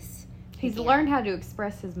he's learned how to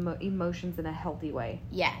express his emotions in a healthy way.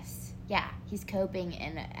 Yes. Yeah. He's coping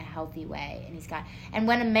in a healthy way. And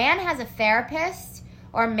when a man has a therapist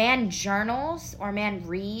or a man journals or a man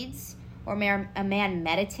reads or a man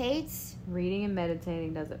meditates. Reading and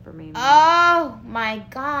meditating does it for me. Oh my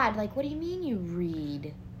God. Like, what do you mean you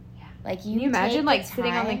read? Yeah. Like, can you imagine, like,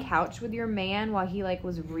 sitting on the couch with your man while he, like,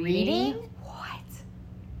 was reading? What?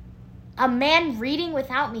 A man reading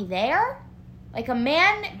without me there? Like, a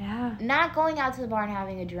man not going out to the bar and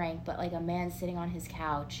having a drink, but, like, a man sitting on his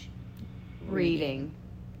couch. Reading.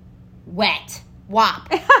 Wet.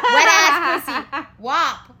 Wop. Wet-ass pussy.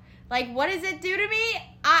 Wop. Like, what does it do to me?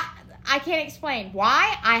 I can't explain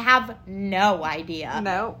why. I have no idea.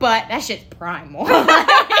 No. But that shit's primal.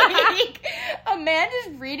 Like, a man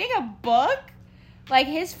just reading a book? Like,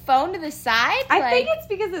 his phone to the side? I think it's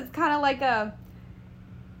because it's kind of like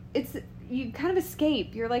you kind of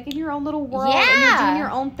escape. You're, like, in your own little world. Yeah. And you're doing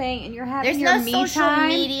your own thing. And you're having your me time. There's no social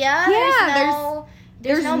media. Yeah.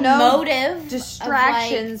 There's no motive.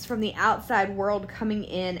 Distractions from the outside world coming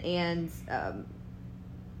in and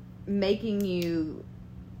making you...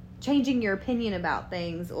 changing your opinion about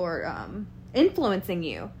things or influencing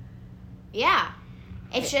you. Yeah.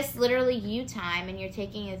 It's just literally you time and you're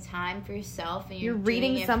taking a time for yourself and you're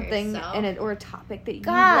reading something or a topic that you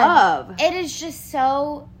love. It is just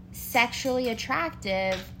so sexually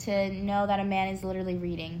attractive to know that a man is literally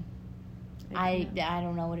reading. I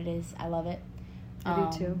don't know what it is. I love it.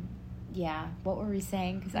 I do too. Yeah. What were we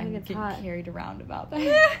saying? Because I'm getting carried around about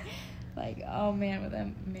that. Like, oh man, with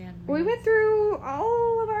them, man. We went through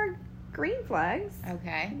all of our green flags.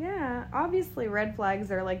 Okay. Yeah, obviously red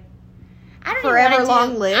flags are like I don't forever even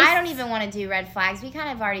long list. I don't even want to do red flags. We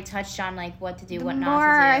kind of already touched on like what to do, what not to do.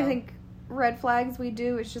 More, I think, red flags we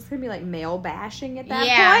do, it's just gonna be like male bashing at that point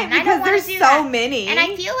and I don't because wanna there's do so that. many. And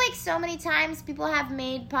I feel like so many times people have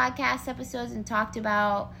made podcast episodes and talked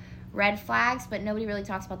about red flags, but nobody really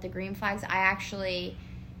talks about the green flags. I actually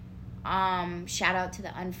shout out to the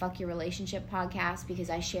Unfuck Your Relationship podcast because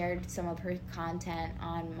I shared some of her content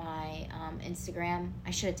on my Instagram.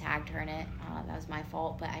 I should have tagged her in it. That was my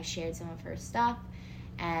fault, but I shared some of her stuff.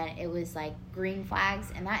 And it was like green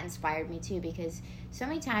flags, and that inspired me too because so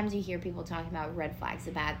many times you hear people talking about red flags,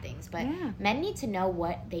 the bad things, but men need to know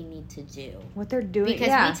what they need to do. What they're doing.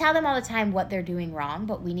 Because we tell them all the time what they're doing wrong,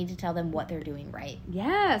 but we need to tell them what they're doing right.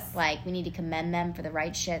 Yes. Like, we need to commend them for the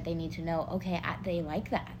right shit. They need to know, okay, they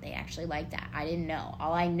like that. They actually like that. I didn't know.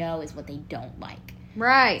 All I know is what they don't like.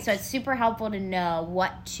 Right. So it's super helpful to know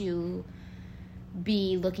what to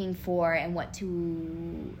be looking for and what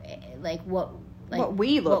to, what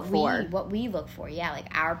we look for, yeah, like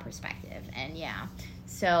our perspective, and yeah.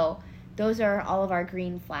 So those are all of our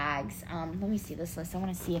green flags. Let me see this list. I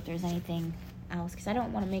want to see if there's anything else because I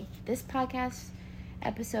don't want to make this podcast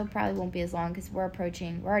episode probably won't be as long because we're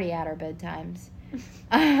already at our bedtimes.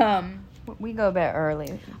 We go a bit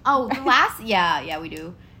early. Oh, the last, yeah, we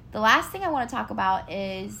do. The last thing I want to talk about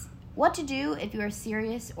is what to do if you are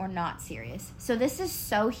serious or not serious. So this is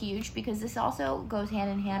so huge because this also goes hand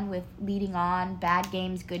in hand with leading on, bad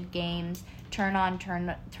games, good games, turn on,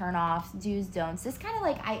 turn offs, do's, don'ts. This kind of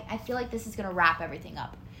like, I feel like this is going to wrap everything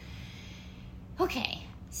up. Okay,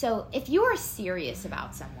 so if you are serious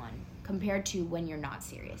about someone compared to when you're not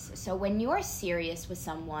serious. So when you're serious with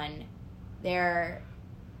someone, there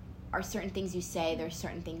are certain things you say, there's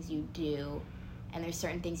certain things you do, and there's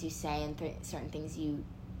certain things you say and certain things you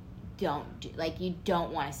don't do. Like, you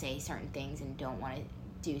don't want to say certain things and don't want to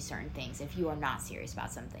do certain things if you are not serious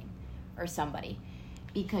about something or somebody,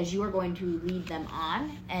 because you are going to lead them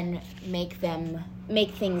on and make things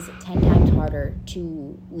 10 times harder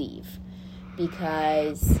to leave,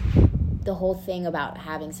 because the whole thing about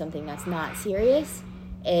having something that's not serious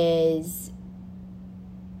is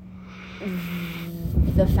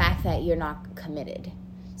the fact that you're not committed.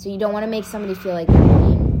 So you don't want to make somebody feel like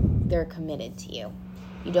they're committed to you.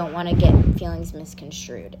 You don't want to get feelings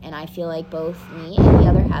misconstrued. And I feel like both me and the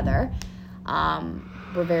other Heather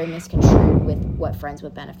were very misconstrued with what friends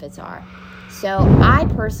with benefits are. So I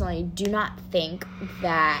personally do not think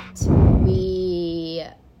that we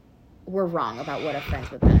were wrong about what a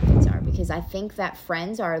friends with benefits are, because I think that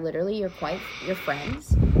friends are literally your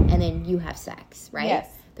friends, and then you have sex, right? Yes.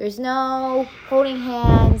 There's no holding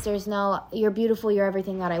hands. There's no, you're beautiful, you're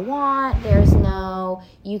everything that I want. There's no,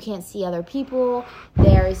 you can't see other people.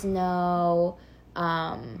 There's no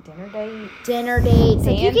dinner dates.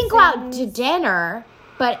 Like, you can go out to dinner,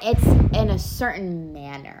 but it's in a certain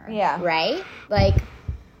manner. Yeah. Right? Like,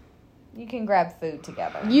 you can grab food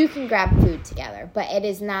together. But it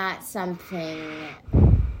is not something,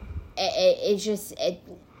 it's just,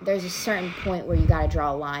 there's a certain point where you got to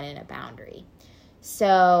draw a line and a boundary.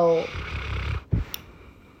 So,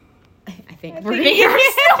 I think we're going to hear a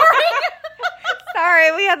snoring.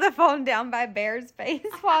 Sorry, we had the phone down by Bear's face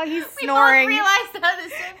while he's snoring. We both realized that at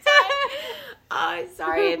the same time.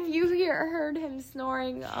 Sorry if you heard him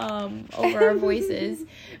snoring over our voices.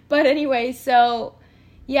 But anyway, so,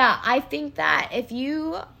 yeah, I think that if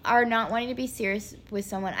you are not wanting to be serious with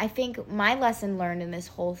someone, I think my lesson learned in this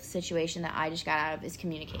whole situation that I just got out of is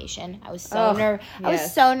communication. I was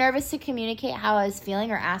so nervous to communicate how I was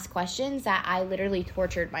feeling or ask questions that I literally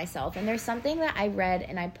tortured myself. And there's something that I read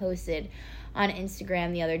and I posted on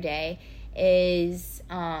Instagram the other day is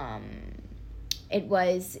it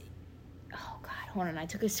was, oh God, hold on, I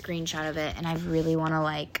took a screenshot of it and I really want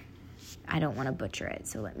to I don't want to butcher it,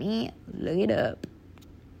 so let me look it up.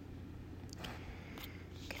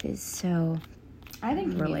 It's so I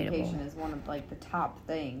think communication relatable. is one of the top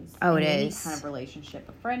things. Oh, it in any is. kind of relationship,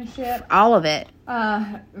 a friendship, All of it.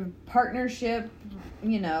 Partnership,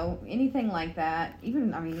 anything like that.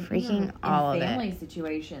 Even Freaking all of it. In family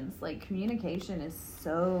situations, communication is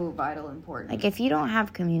so vital important. If you don't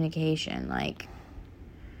have communication, oh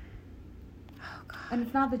God. And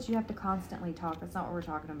it's not that you have to constantly talk. That's not what we're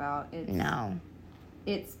talking about. No.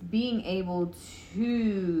 It's being able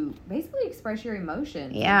to basically express your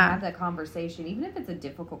emotions. Yeah. And have that conversation, even if it's a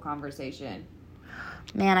difficult conversation.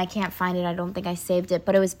 Man, I can't find it. I don't think I saved it.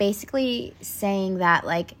 But it was basically saying that,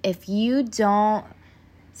 if you don't...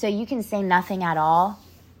 So you can say nothing at all.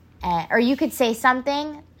 Or you could say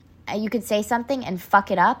something you could say something and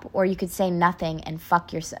fuck it up, or you could say nothing and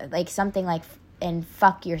fuck yourself, like something like, and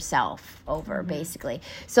fuck yourself over, basically.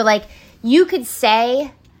 So like you could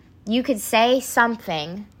say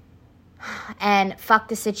something and fuck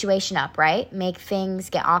the situation up, right? Make things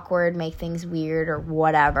get awkward, make things weird or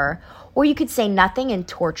whatever. Or you could say nothing and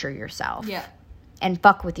torture yourself. Yeah. And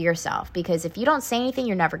fuck with yourself, because if you don't say anything,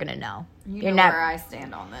 you're never gonna know. You're know where I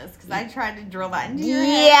stand on this, because I tried to drill that into your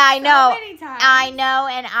head I know. So many times. I know,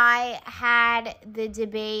 and I had the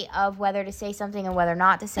debate of whether to say something and whether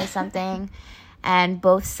not to say something, and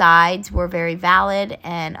both sides were very valid,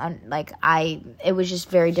 and it was just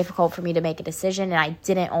very difficult for me to make a decision, and I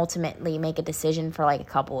didn't ultimately make a decision for like a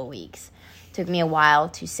couple of weeks. It took me a while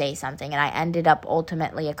to say something, and I ended up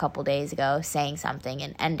ultimately a couple days ago saying something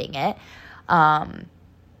and ending it.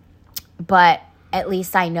 But at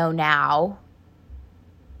least I know now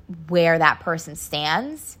where that person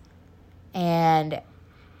stands, and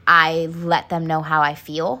I let them know how I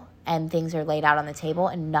feel, and things are laid out on the table,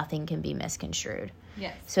 and nothing can be misconstrued.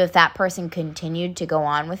 Yes. So if that person continued to go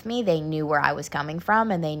on with me, they knew where I was coming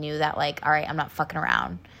from, and they knew that, like, all right, I'm not fucking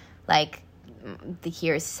around. Like,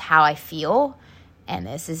 here's how I feel, and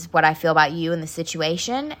this is what I feel about you in the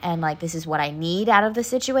situation, and, like, this is what I need out of the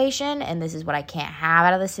situation, and this is what I can't have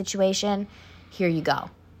out of the situation. Here you go.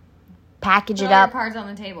 Package it up. Cards on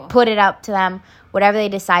the table. Put it up to them. Whatever they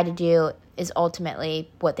decide to do is ultimately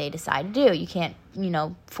what they decide to do. You can't,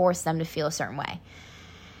 force them to feel a certain way.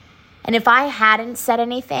 And if I hadn't said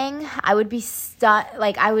anything, I would be stuck.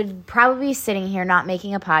 Like, I would probably be sitting here not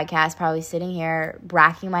making a podcast, probably sitting here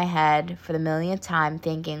racking my head for the millionth time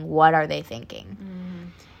thinking, what are they thinking?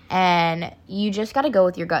 Mm-hmm. And you just got to go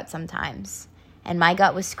with your gut sometimes. And my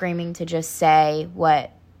gut was screaming to just say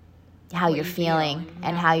how you're feeling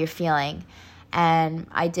and how you're feeling. And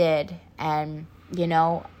I did. And,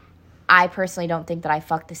 I personally don't think that I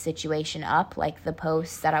fucked the situation up. Like the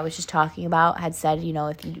post that I was just talking about had said,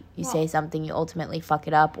 if you say something, you ultimately fuck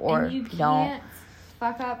it up, or and you can't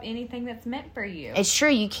fuck up anything that's meant for you. It's true,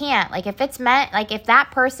 you can't. Like if it's meant, like if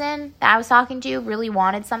that person that I was talking to really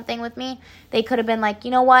wanted something with me, they could have been like,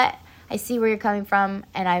 you know what? I see where you're coming from,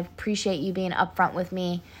 and I appreciate you being upfront with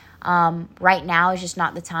me. Right now is just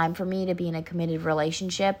not the time for me to be in a committed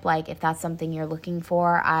relationship. Like if that's something you're looking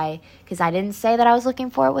for, because I didn't say that I was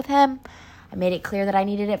looking for it with him. I made it clear that I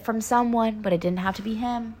needed it from someone, but it didn't have to be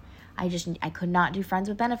him. I could not do friends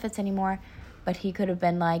with benefits anymore. But he could have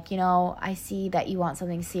been like, I see that you want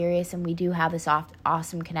something serious, and we do have this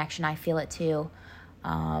awesome connection. I feel it too.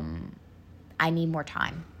 I need more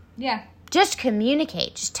time. Yeah. Just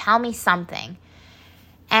communicate. Just tell me something.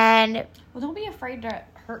 And well, don't be afraid to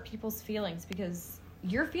hurt people's feelings, because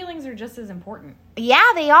your feelings are just as important.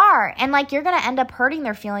 Yeah, they are. And like you're going to end up hurting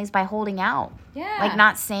their feelings by holding out. Yeah. Like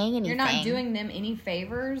not saying anything. You're not doing them any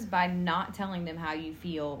favors by not telling them how you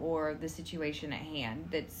feel or the situation at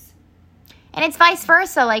hand. And it's vice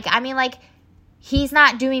versa. Like, I mean, like, he's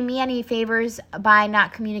not doing me any favors by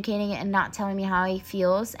not communicating and not telling me how he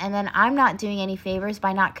feels. And then I'm not doing any favors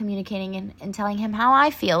by not communicating and telling him how I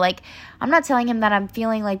feel. Like, I'm not telling him that I'm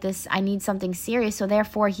feeling like this, I need something serious. So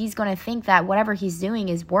therefore, he's going to think that whatever he's doing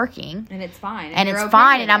is working. And it's fine. And it's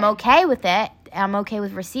fine. And I'm okay with it. I'm okay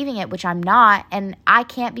with receiving it, which I'm not. And I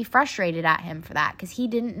can't be frustrated at him for that, because he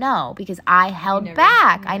didn't know, because I held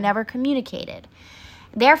back. Yeah. I never communicated.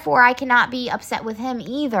 Therefore, I cannot be upset with him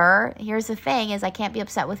either. Here's the thing, is I can't be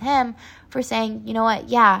upset with him for saying, you know what,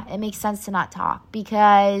 yeah, it makes sense to not talk,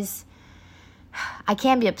 because I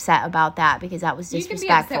can be upset about that, because that was disrespectful. You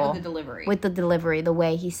can be upset with the delivery. With the delivery, the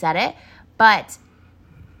way he said it. But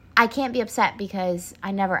I can't be upset because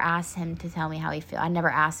I never asked him to tell me how he feels. I never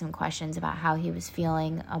asked him questions about how he was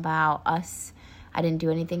feeling about us. I didn't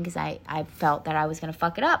do anything because I felt that I was going to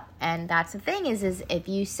fuck it up. And that's the thing is if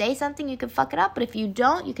you say something, you could fuck it up. But if you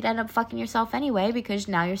don't, you could end up fucking yourself anyway, because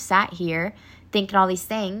now you're sat here thinking all these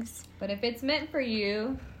things. But if it's meant for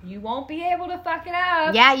you, you won't be able to fuck it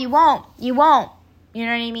up. Yeah, you won't. You won't. You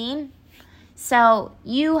know what I mean? So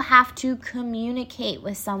you have to communicate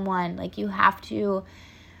with someone. Like you have to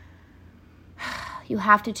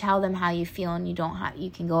tell them how you feel, and you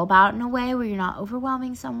can go about it in a way where you're not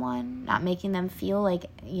overwhelming someone, not making them feel like,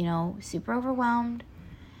 super overwhelmed,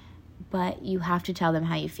 but you have to tell them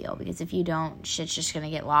how you feel, because if you don't, shit's just going to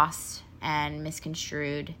get lost and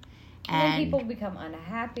misconstrued. And then people become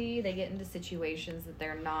unhappy. They get into situations that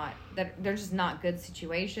they're just not good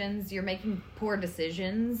situations. You're making poor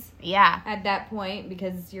decisions. Yeah. At that point,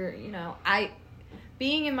 because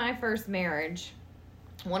being in my first marriage,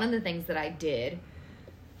 one of the things that I did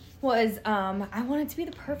was I wanted to be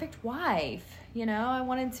the perfect wife. I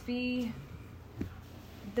wanted to be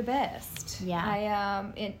the best. Yeah.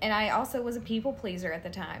 And I also was a people pleaser at the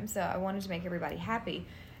time, so I wanted to make everybody happy.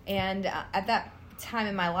 And at that time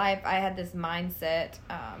in my life, I had this mindset,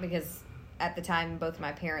 because at the time both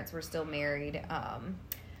my parents were still married.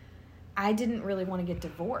 I didn't really want to get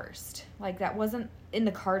divorced. Like, that wasn't in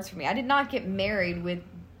the cards for me. I did not get married with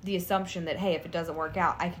the assumption that, hey, if it doesn't work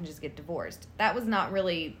out, I can just get divorced. That was not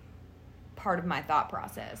really part of my thought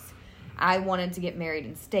process. I wanted to get married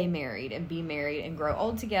and stay married and be married and grow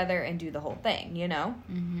old together and do the whole thing, you know?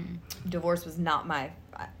 Mm-hmm. Divorce was not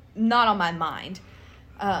on my mind.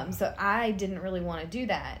 So I didn't really want to do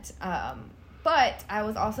that. But I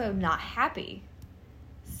was also not happy.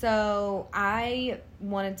 So I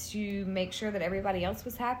wanted to make sure that everybody else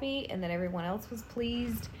was happy and that everyone else was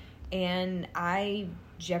pleased. And I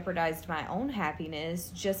jeopardized my own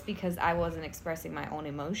happiness just because I wasn't expressing my own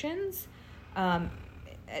emotions.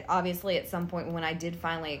 Obviously, at some point when I did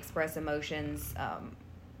finally express emotions,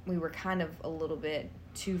 we were kind of a little bit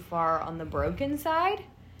too far on the broken side.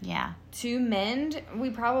 Yeah. To mend, we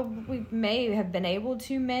may have been able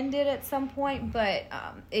to mend it at some point, but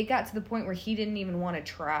it got to the point where he didn't even want to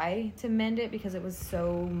try to mend it because it was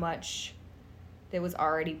so much that was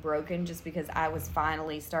already broken, just because I was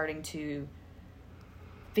finally starting to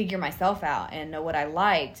figure myself out and know what I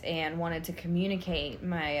liked and wanted to communicate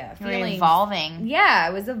my feelings. You were evolving. Yeah, I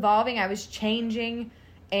was evolving. I was changing,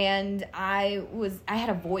 and I had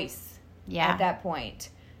a voice at that point.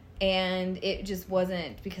 And it just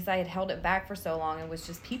wasn't, because I had held it back for so long and was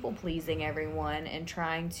just people-pleasing everyone and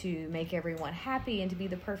trying to make everyone happy and to be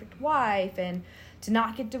the perfect wife and to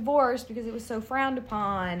not get divorced because it was so frowned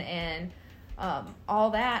upon and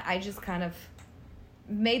all that. I just kind of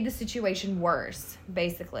made the situation worse,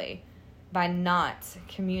 basically, by not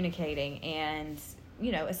communicating and,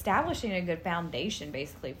 you know, establishing a good foundation,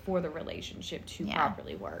 basically, for the relationship to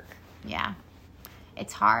properly work. Yeah.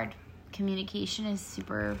 It's hard. Communication is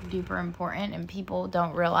super duper important, and people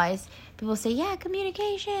don't realize. People say, yeah,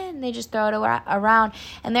 communication. They just throw it around.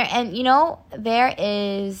 And you know, there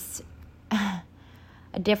is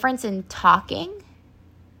a difference in talking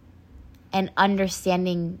and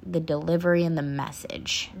understanding the delivery and the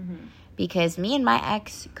message. Mm-hmm. Because me and my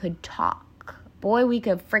ex could talk. Boy, we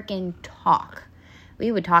could freaking talk.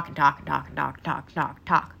 We would talk and talk and talk and talk and talk and talk and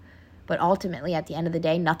talk. But ultimately, at the end of the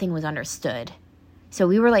day, nothing was understood. So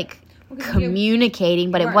we were like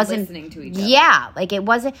communicating, but it wasn't listening to each other. Yeah, like it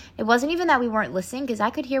wasn't even that we weren't listening, because I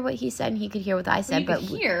could hear what he said and he could hear what I said, but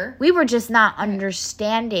we were just not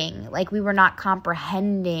understanding. Like, we were not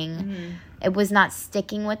comprehending. Mm-hmm. It was not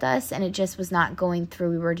sticking with us, and it just was not going through.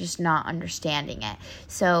 We were just not understanding it.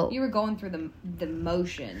 So you were going through the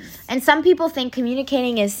motions. And some people think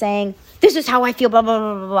communicating is saying, this is how I feel, blah, blah,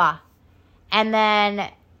 blah, blah, blah. And then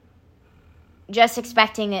just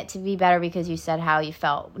expecting it to be better because you said how you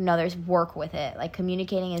felt. No, there's work with it. Like,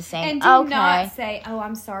 communicating is saying, and do not say, oh,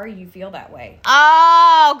 I'm sorry you feel that way.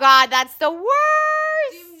 Oh, God, that's the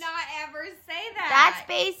worst. Do not ever say that. That's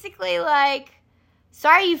basically like,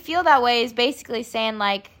 sorry you feel that way is basically saying,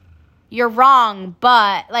 like, you're wrong,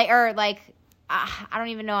 but, like, or, like, I don't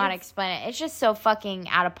even know how to explain it. It's just so fucking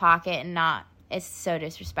out of pocket and not. It's so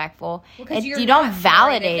disrespectful. Because you don't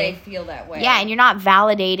validate they feel that way. Yeah, and you're not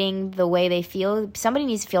validating the way they feel. Somebody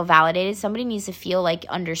needs to feel validated. Somebody needs to feel like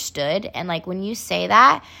understood. And like when you say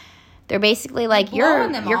that, they're basically like,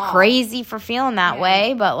 you're crazy for feeling that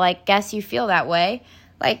way, but like, guess you feel that way.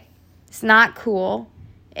 Like, it's not cool.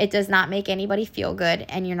 It does not make anybody feel good,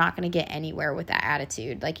 and you're not going to get anywhere with that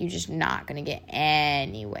attitude. Like, you're just not going to get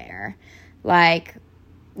anywhere. Like,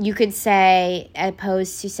 you could say,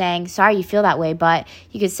 opposed to saying, sorry you feel that way, but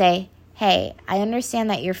you could say, hey, I understand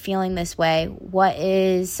that you're feeling this way. What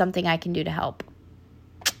is something I can do to help?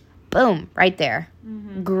 Boom, right there.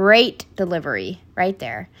 Mm-hmm. Great delivery right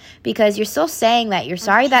there. Because you're still saying that you're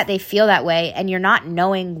sorry that they feel that way, and you're not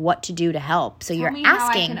knowing what to do to help. So you're asking. Tell me how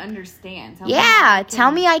I can understand.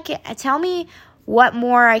 Tell me what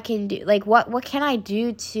more I can do. Like, what can I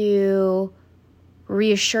do to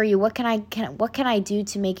reassure you? What can I do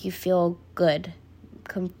to make you feel good,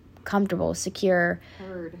 comfortable, secure,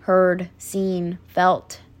 heard, seen,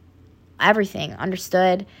 felt, everything,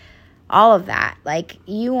 understood, all of that. Like,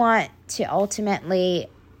 you want to ultimately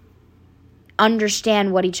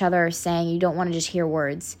understand what each other is saying. You don't want to just hear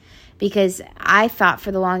words. Because I thought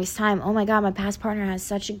for the longest time, oh my God, my past partner has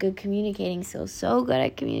such a good communicating skills, so good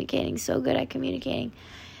at communicating.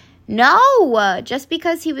 No, just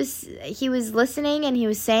because he was listening and he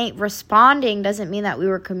was responding doesn't mean that we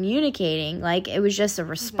were communicating. Like, it was just a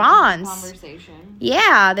response. Conversation.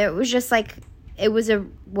 Yeah, there was just like, it was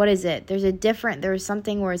what is it? There was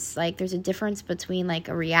something where it's like, there's a difference between like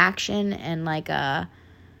a reaction and like a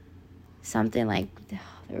something like,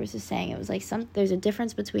 there was a saying, it was like, there's a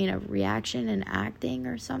difference between a reaction and acting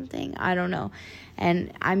or something. I don't know.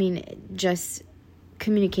 And I mean, just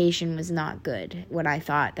communication was not good when I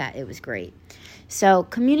thought that it was great. So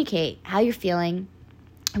communicate how you're feeling.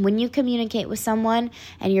 When you communicate with someone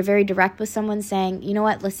and you're very direct with someone, saying, you know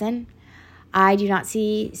what, listen, I do not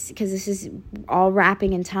see, because this is all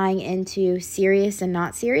wrapping and tying into serious and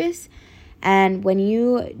not serious. And when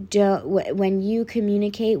you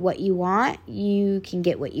communicate what you want, you can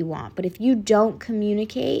get what you want. But if you don't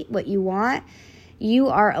communicate what you want, you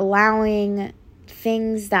are allowing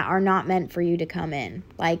things that are not meant for you to come in.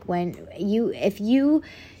 Like if you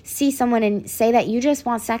see someone and say that you just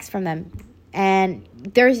want sex from them, and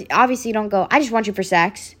there's obviously, you don't go, I just want you for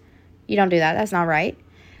sex. You don't do that. That's not right.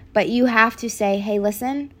 But you have to say, hey,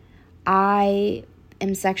 listen, I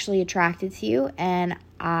am sexually attracted to you and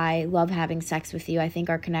I love having sex with you. I think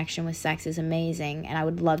our connection with sex is amazing and I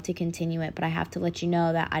would love to continue it, but I have to let you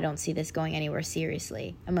know that I don't see this going anywhere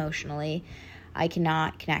seriously, emotionally. I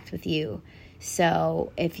cannot connect with you.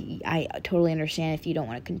 So I totally understand if you don't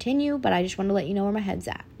want to continue, but I just want to let you know where my head's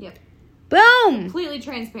at. Yep. Boom! Completely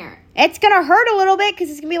transparent. It's going to hurt a little bit because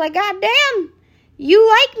it's going to be like, God damn, you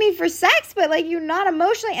like me for sex, but like you're not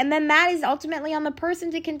emotionally. And then that is ultimately on the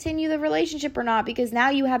person to continue the relationship or not, because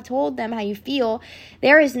now you have told them how you feel.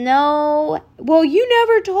 There is no, well, you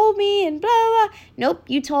never told me and blah, blah, blah. Nope,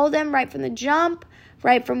 you told them right from the jump,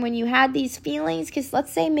 right from when you had these feelings. Because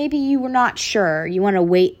let's say maybe you were not sure. You want to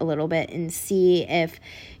wait a little bit and see if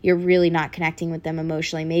you're really not connecting with them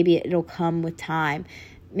emotionally. Maybe it'll come with time.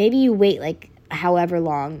 Maybe you wait like however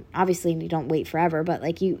long. Obviously you don't wait forever, but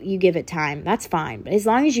like you give it time. That's fine. But as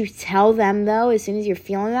long as you tell them though, as soon as you're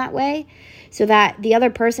feeling that way, so that the other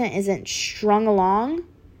person isn't strung along.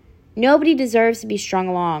 Nobody deserves to be strung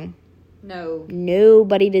along. No.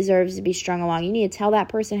 Nobody deserves to be strung along. You need to tell that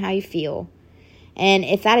person how you feel. And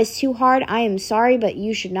if that is too hard, I am sorry, but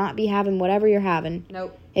you should not be having whatever you're having.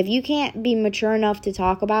 Nope. If you can't be mature enough to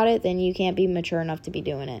talk about it, then you can't be mature enough to be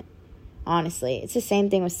doing it. Honestly, it's the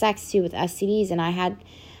same thing with sex too, with STDs. And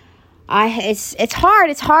it's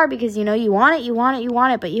hard because you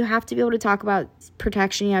want it, but you have to be able to talk about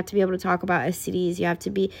protection. You have to be able to talk about STDs.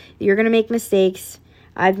 You're going to make mistakes.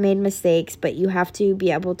 I've made mistakes, but you have to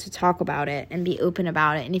be able to talk about it and be open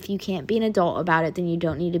about it. And if you can't be an adult about it, then you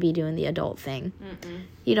don't need to be doing the adult thing. Mm-mm.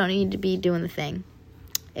 You don't need to be doing the thing.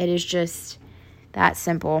 It is just that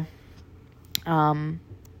simple. But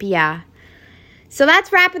yeah. So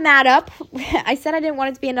that's wrapping that up. I said I didn't want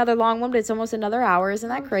it to be another long one, but it's almost another hour. Isn't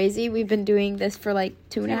that crazy? We've been doing this for like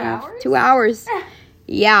 2 hours.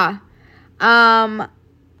 Yeah.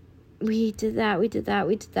 We did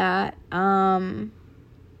that.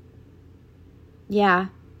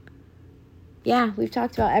 Yeah, we've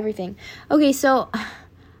talked about everything. Okay, so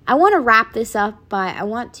I want to wrap this up, but I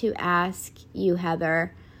want to ask you,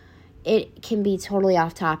 Heather. It can be totally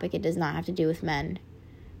off topic. It does not have to do with men.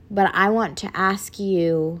 But I want to ask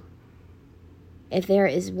you if there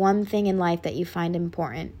is one thing in life that you find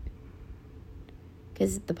important.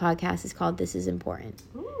 Because the podcast is called This Is Important.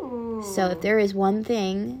 Ooh. So if there is one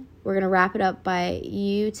thing, we're going to wrap it up by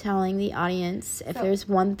you telling the audience if there's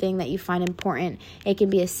one thing that you find important. It can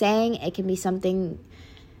be a saying. It can be something,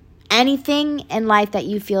 anything in life that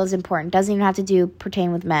you feel is important. Doesn't even have to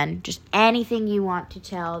pertain with men. Just anything you want to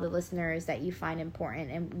tell the listeners that you find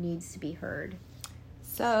important and needs to be heard.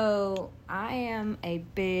 So I am a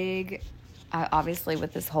big, obviously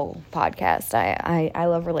with this whole podcast, I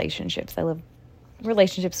love relationships. I love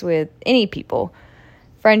relationships with any people,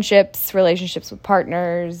 friendships, relationships with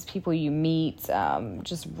partners, people you meet,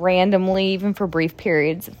 just randomly, even for brief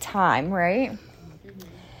periods of time, right? Mm-hmm.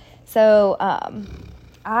 So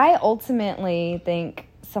I ultimately think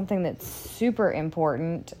something that's super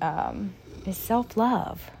important is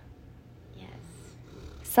self-love. Yes.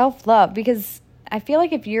 Self-love, because I feel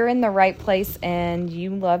like if you're in the right place and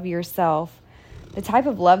you love yourself, the type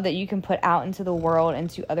of love that you can put out into the world and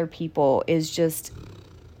to other people is just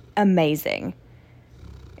amazing.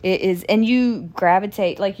 It is, and you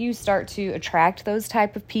gravitate, like you start to attract those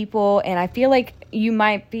type of people. And I feel like you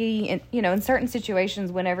might be, in certain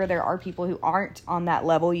situations, whenever there are people who aren't on that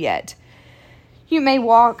level yet, you may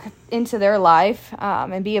walk into their life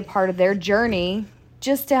and be a part of their journey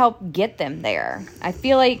just to help get them there. I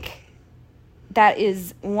feel like that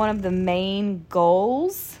is one of the main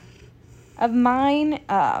goals of mine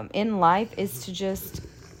in life, is to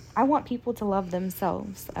I want people to love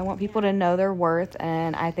themselves. I want people to know their worth,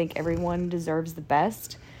 and I think everyone deserves the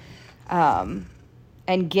best. And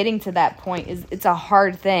getting to that point it's a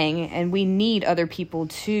hard thing, and we need other people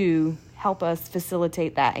to help us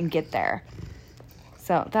facilitate that and get there.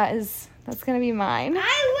 So that is That's going to be mine.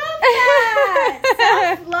 I love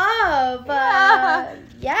that. Self-love.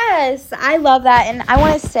 Yes, I love that. And I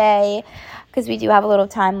want to say, because we do have a little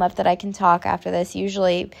time left that I can talk after this.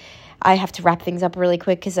 Usually I have to wrap things up really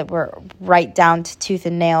quick because we're right down to tooth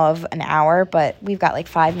and nail of an hour. But we've got like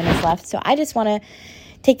 5 minutes left. So I just want to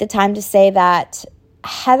take the time to say that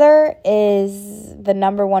Heather is the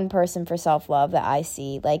number one person for self-love that I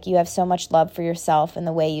see. Like, you have so much love for yourself and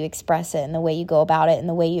the way you express it and the way you go about it and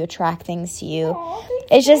the way you attract things to you.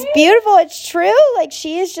 It's just beautiful. It's true. Like,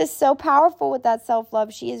 she is just so powerful with that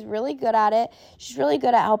self-love. She is really good at it. She's really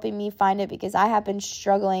good at helping me find it because I have been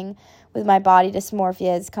struggling with my body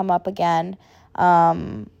dysmorphia. Has come up again,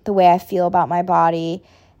 the way I feel about my body.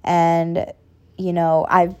 And, you know,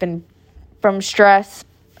 I've been, from stress,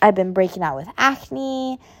 I've been breaking out with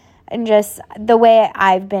acne and just the way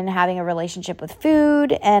I've been having a relationship with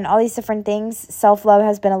food and all these different things. Self-love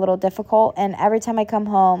has been a little difficult. And every time I come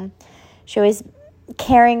home, she always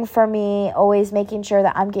caring for me, always making sure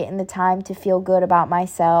that I'm getting the time to feel good about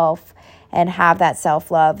myself and have that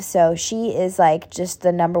self-love. So she is like just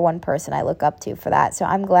the number one person I look up to for that. So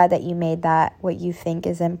I'm glad that you made that what you think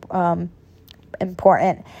is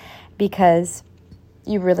important because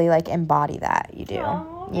you really like embody that. You do.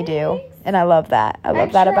 Aww. You do. And I love that. I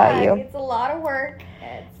love that about you. It's a lot of work.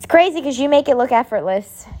 It's crazy because you make it look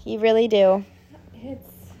effortless. You really do.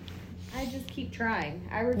 I just keep trying.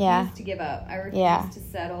 I refuse to give up. I refuse to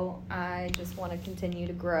settle. I just want to continue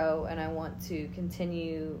to grow, and I want to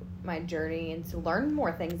continue my journey and to learn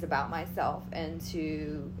more things about myself and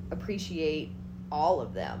to appreciate all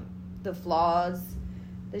of them. The flaws,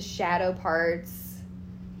 the shadow parts,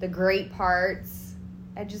 the great parts.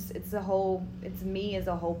 It's me as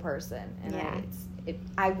a whole person. And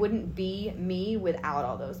I wouldn't be me without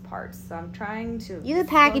all those parts. So I'm trying to... You the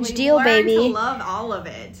package deal, baby. Learn to love all of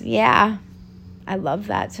it. Yeah. I love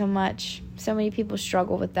that so much. So many people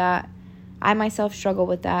struggle with that. I myself struggle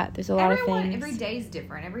with that. There's a lot of things. Every day's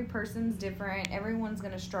different. Every person's different. Everyone's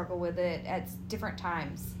going to struggle with it at different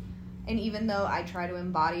times. And even though I try to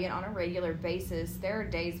embody it on a regular basis, there are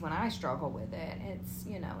days when I struggle with it. It's,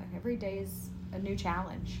 every day is a new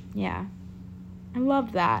challenge. Yeah. I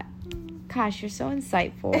love that. Gosh, you're so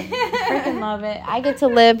insightful. I freaking love it. I get to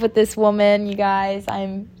live with this woman, you guys.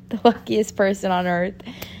 I'm the luckiest person on earth.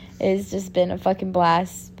 It's just been a fucking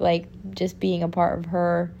blast, like, just being a part of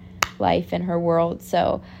her life and her world.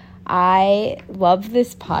 So I love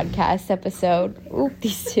this podcast episode. Ooh,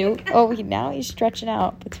 these two. Oh, now he's stretching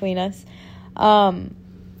out between us.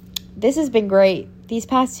 This has been great. These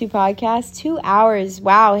past 2 podcasts, 2 hours.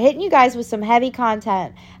 Wow, hitting you guys with some heavy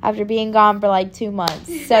content after being gone for like 2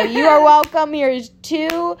 months. So you are welcome. Here's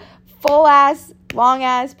 2 full-ass,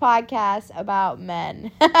 long-ass podcasts about men.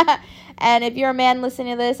 And if you're a man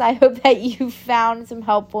listening to this, I hope that you found some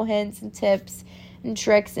helpful hints and tips and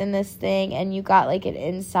tricks in this thing, and you got like an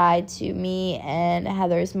insight to me and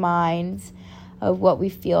Heather's minds of what we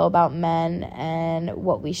feel about men and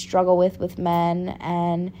what we struggle with men.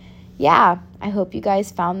 And yeah, I hope you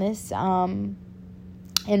guys found this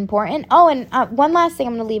important. Oh, and one last thing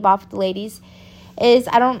I'm going to leave off with the ladies is,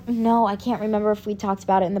 I don't know, I can't remember if we talked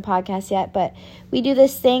about it in the podcast yet, but we do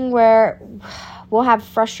this thing where we'll have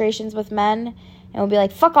frustrations with men, and we'll be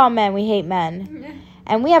like, fuck all men, we hate men.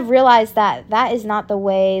 And we have realized that that is not the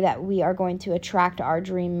way that we are going to attract our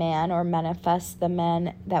dream man or manifest the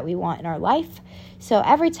men that we want in our life. So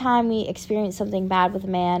every time we experience something bad with a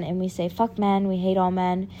man and we say, fuck men, we hate all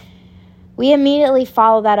men, we immediately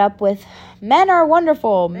follow that up with, men are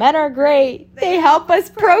wonderful, men are great, they help us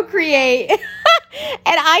procreate. And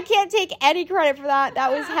I can't take any credit for that.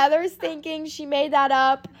 That was Heather's thinking. She made that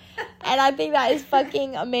up. And I think that is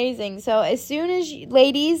fucking amazing. So as soon as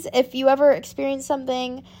ladies, if you ever experience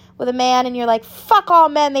something with a man and you're like, fuck all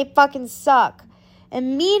men, they fucking suck,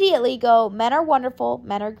 immediately go, men are wonderful,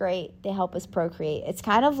 men are great, they help us procreate. It's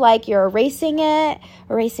kind of like you're erasing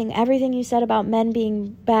everything you said about men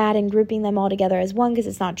being bad and grouping them all together as one, because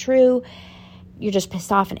it's not true. You're just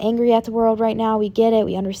pissed off and angry at the world right now. We get it,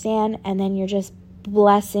 we understand. And then you're just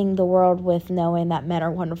blessing the world with knowing that men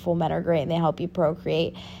are wonderful, men are great, and they help you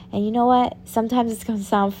procreate. And you know what? Sometimes it's going to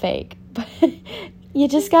sound fake, but you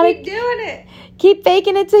just got to keep doing it. Keep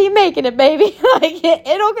faking it till you're making it, baby. Like,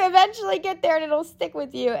 it'll eventually get there and it'll stick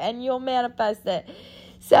with you and you'll manifest it.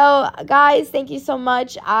 So, guys, thank you so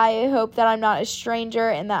much. I hope that I'm not a stranger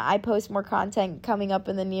and that I post more content coming up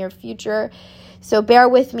in the near future. So bear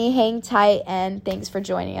with me, hang tight, and thanks for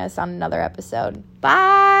joining us on another episode.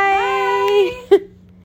 Bye.